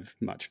don't have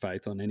much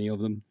faith on any of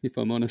them, if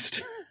I'm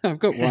honest. I've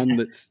got one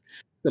that's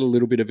got a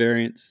little bit of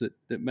variance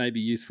that may be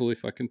useful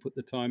if I can put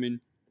the time in,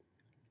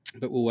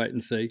 but we'll wait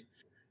and see.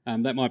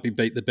 That might be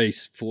Beat the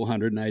Beast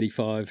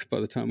 485 by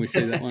the time we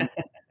see that one.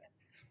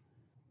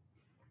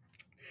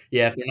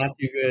 Yeah, if they're not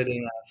too good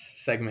in that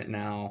segment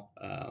now,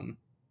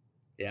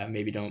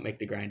 maybe don't make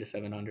the grind to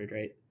 700,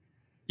 right?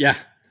 Yeah.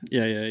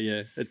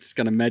 It's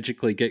going to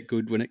magically get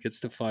good when it gets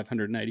to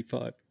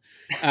 585.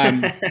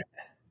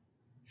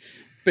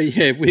 But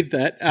yeah, with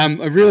that, I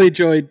really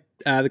enjoyed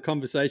the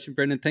conversation,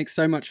 Brendan. Thanks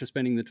so much for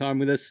spending the time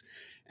with us.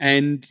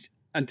 And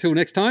until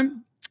next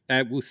time,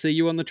 we'll see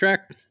you on the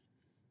track.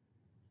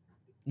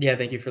 Yeah,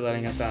 thank you for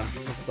letting us on.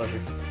 It was a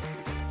pleasure.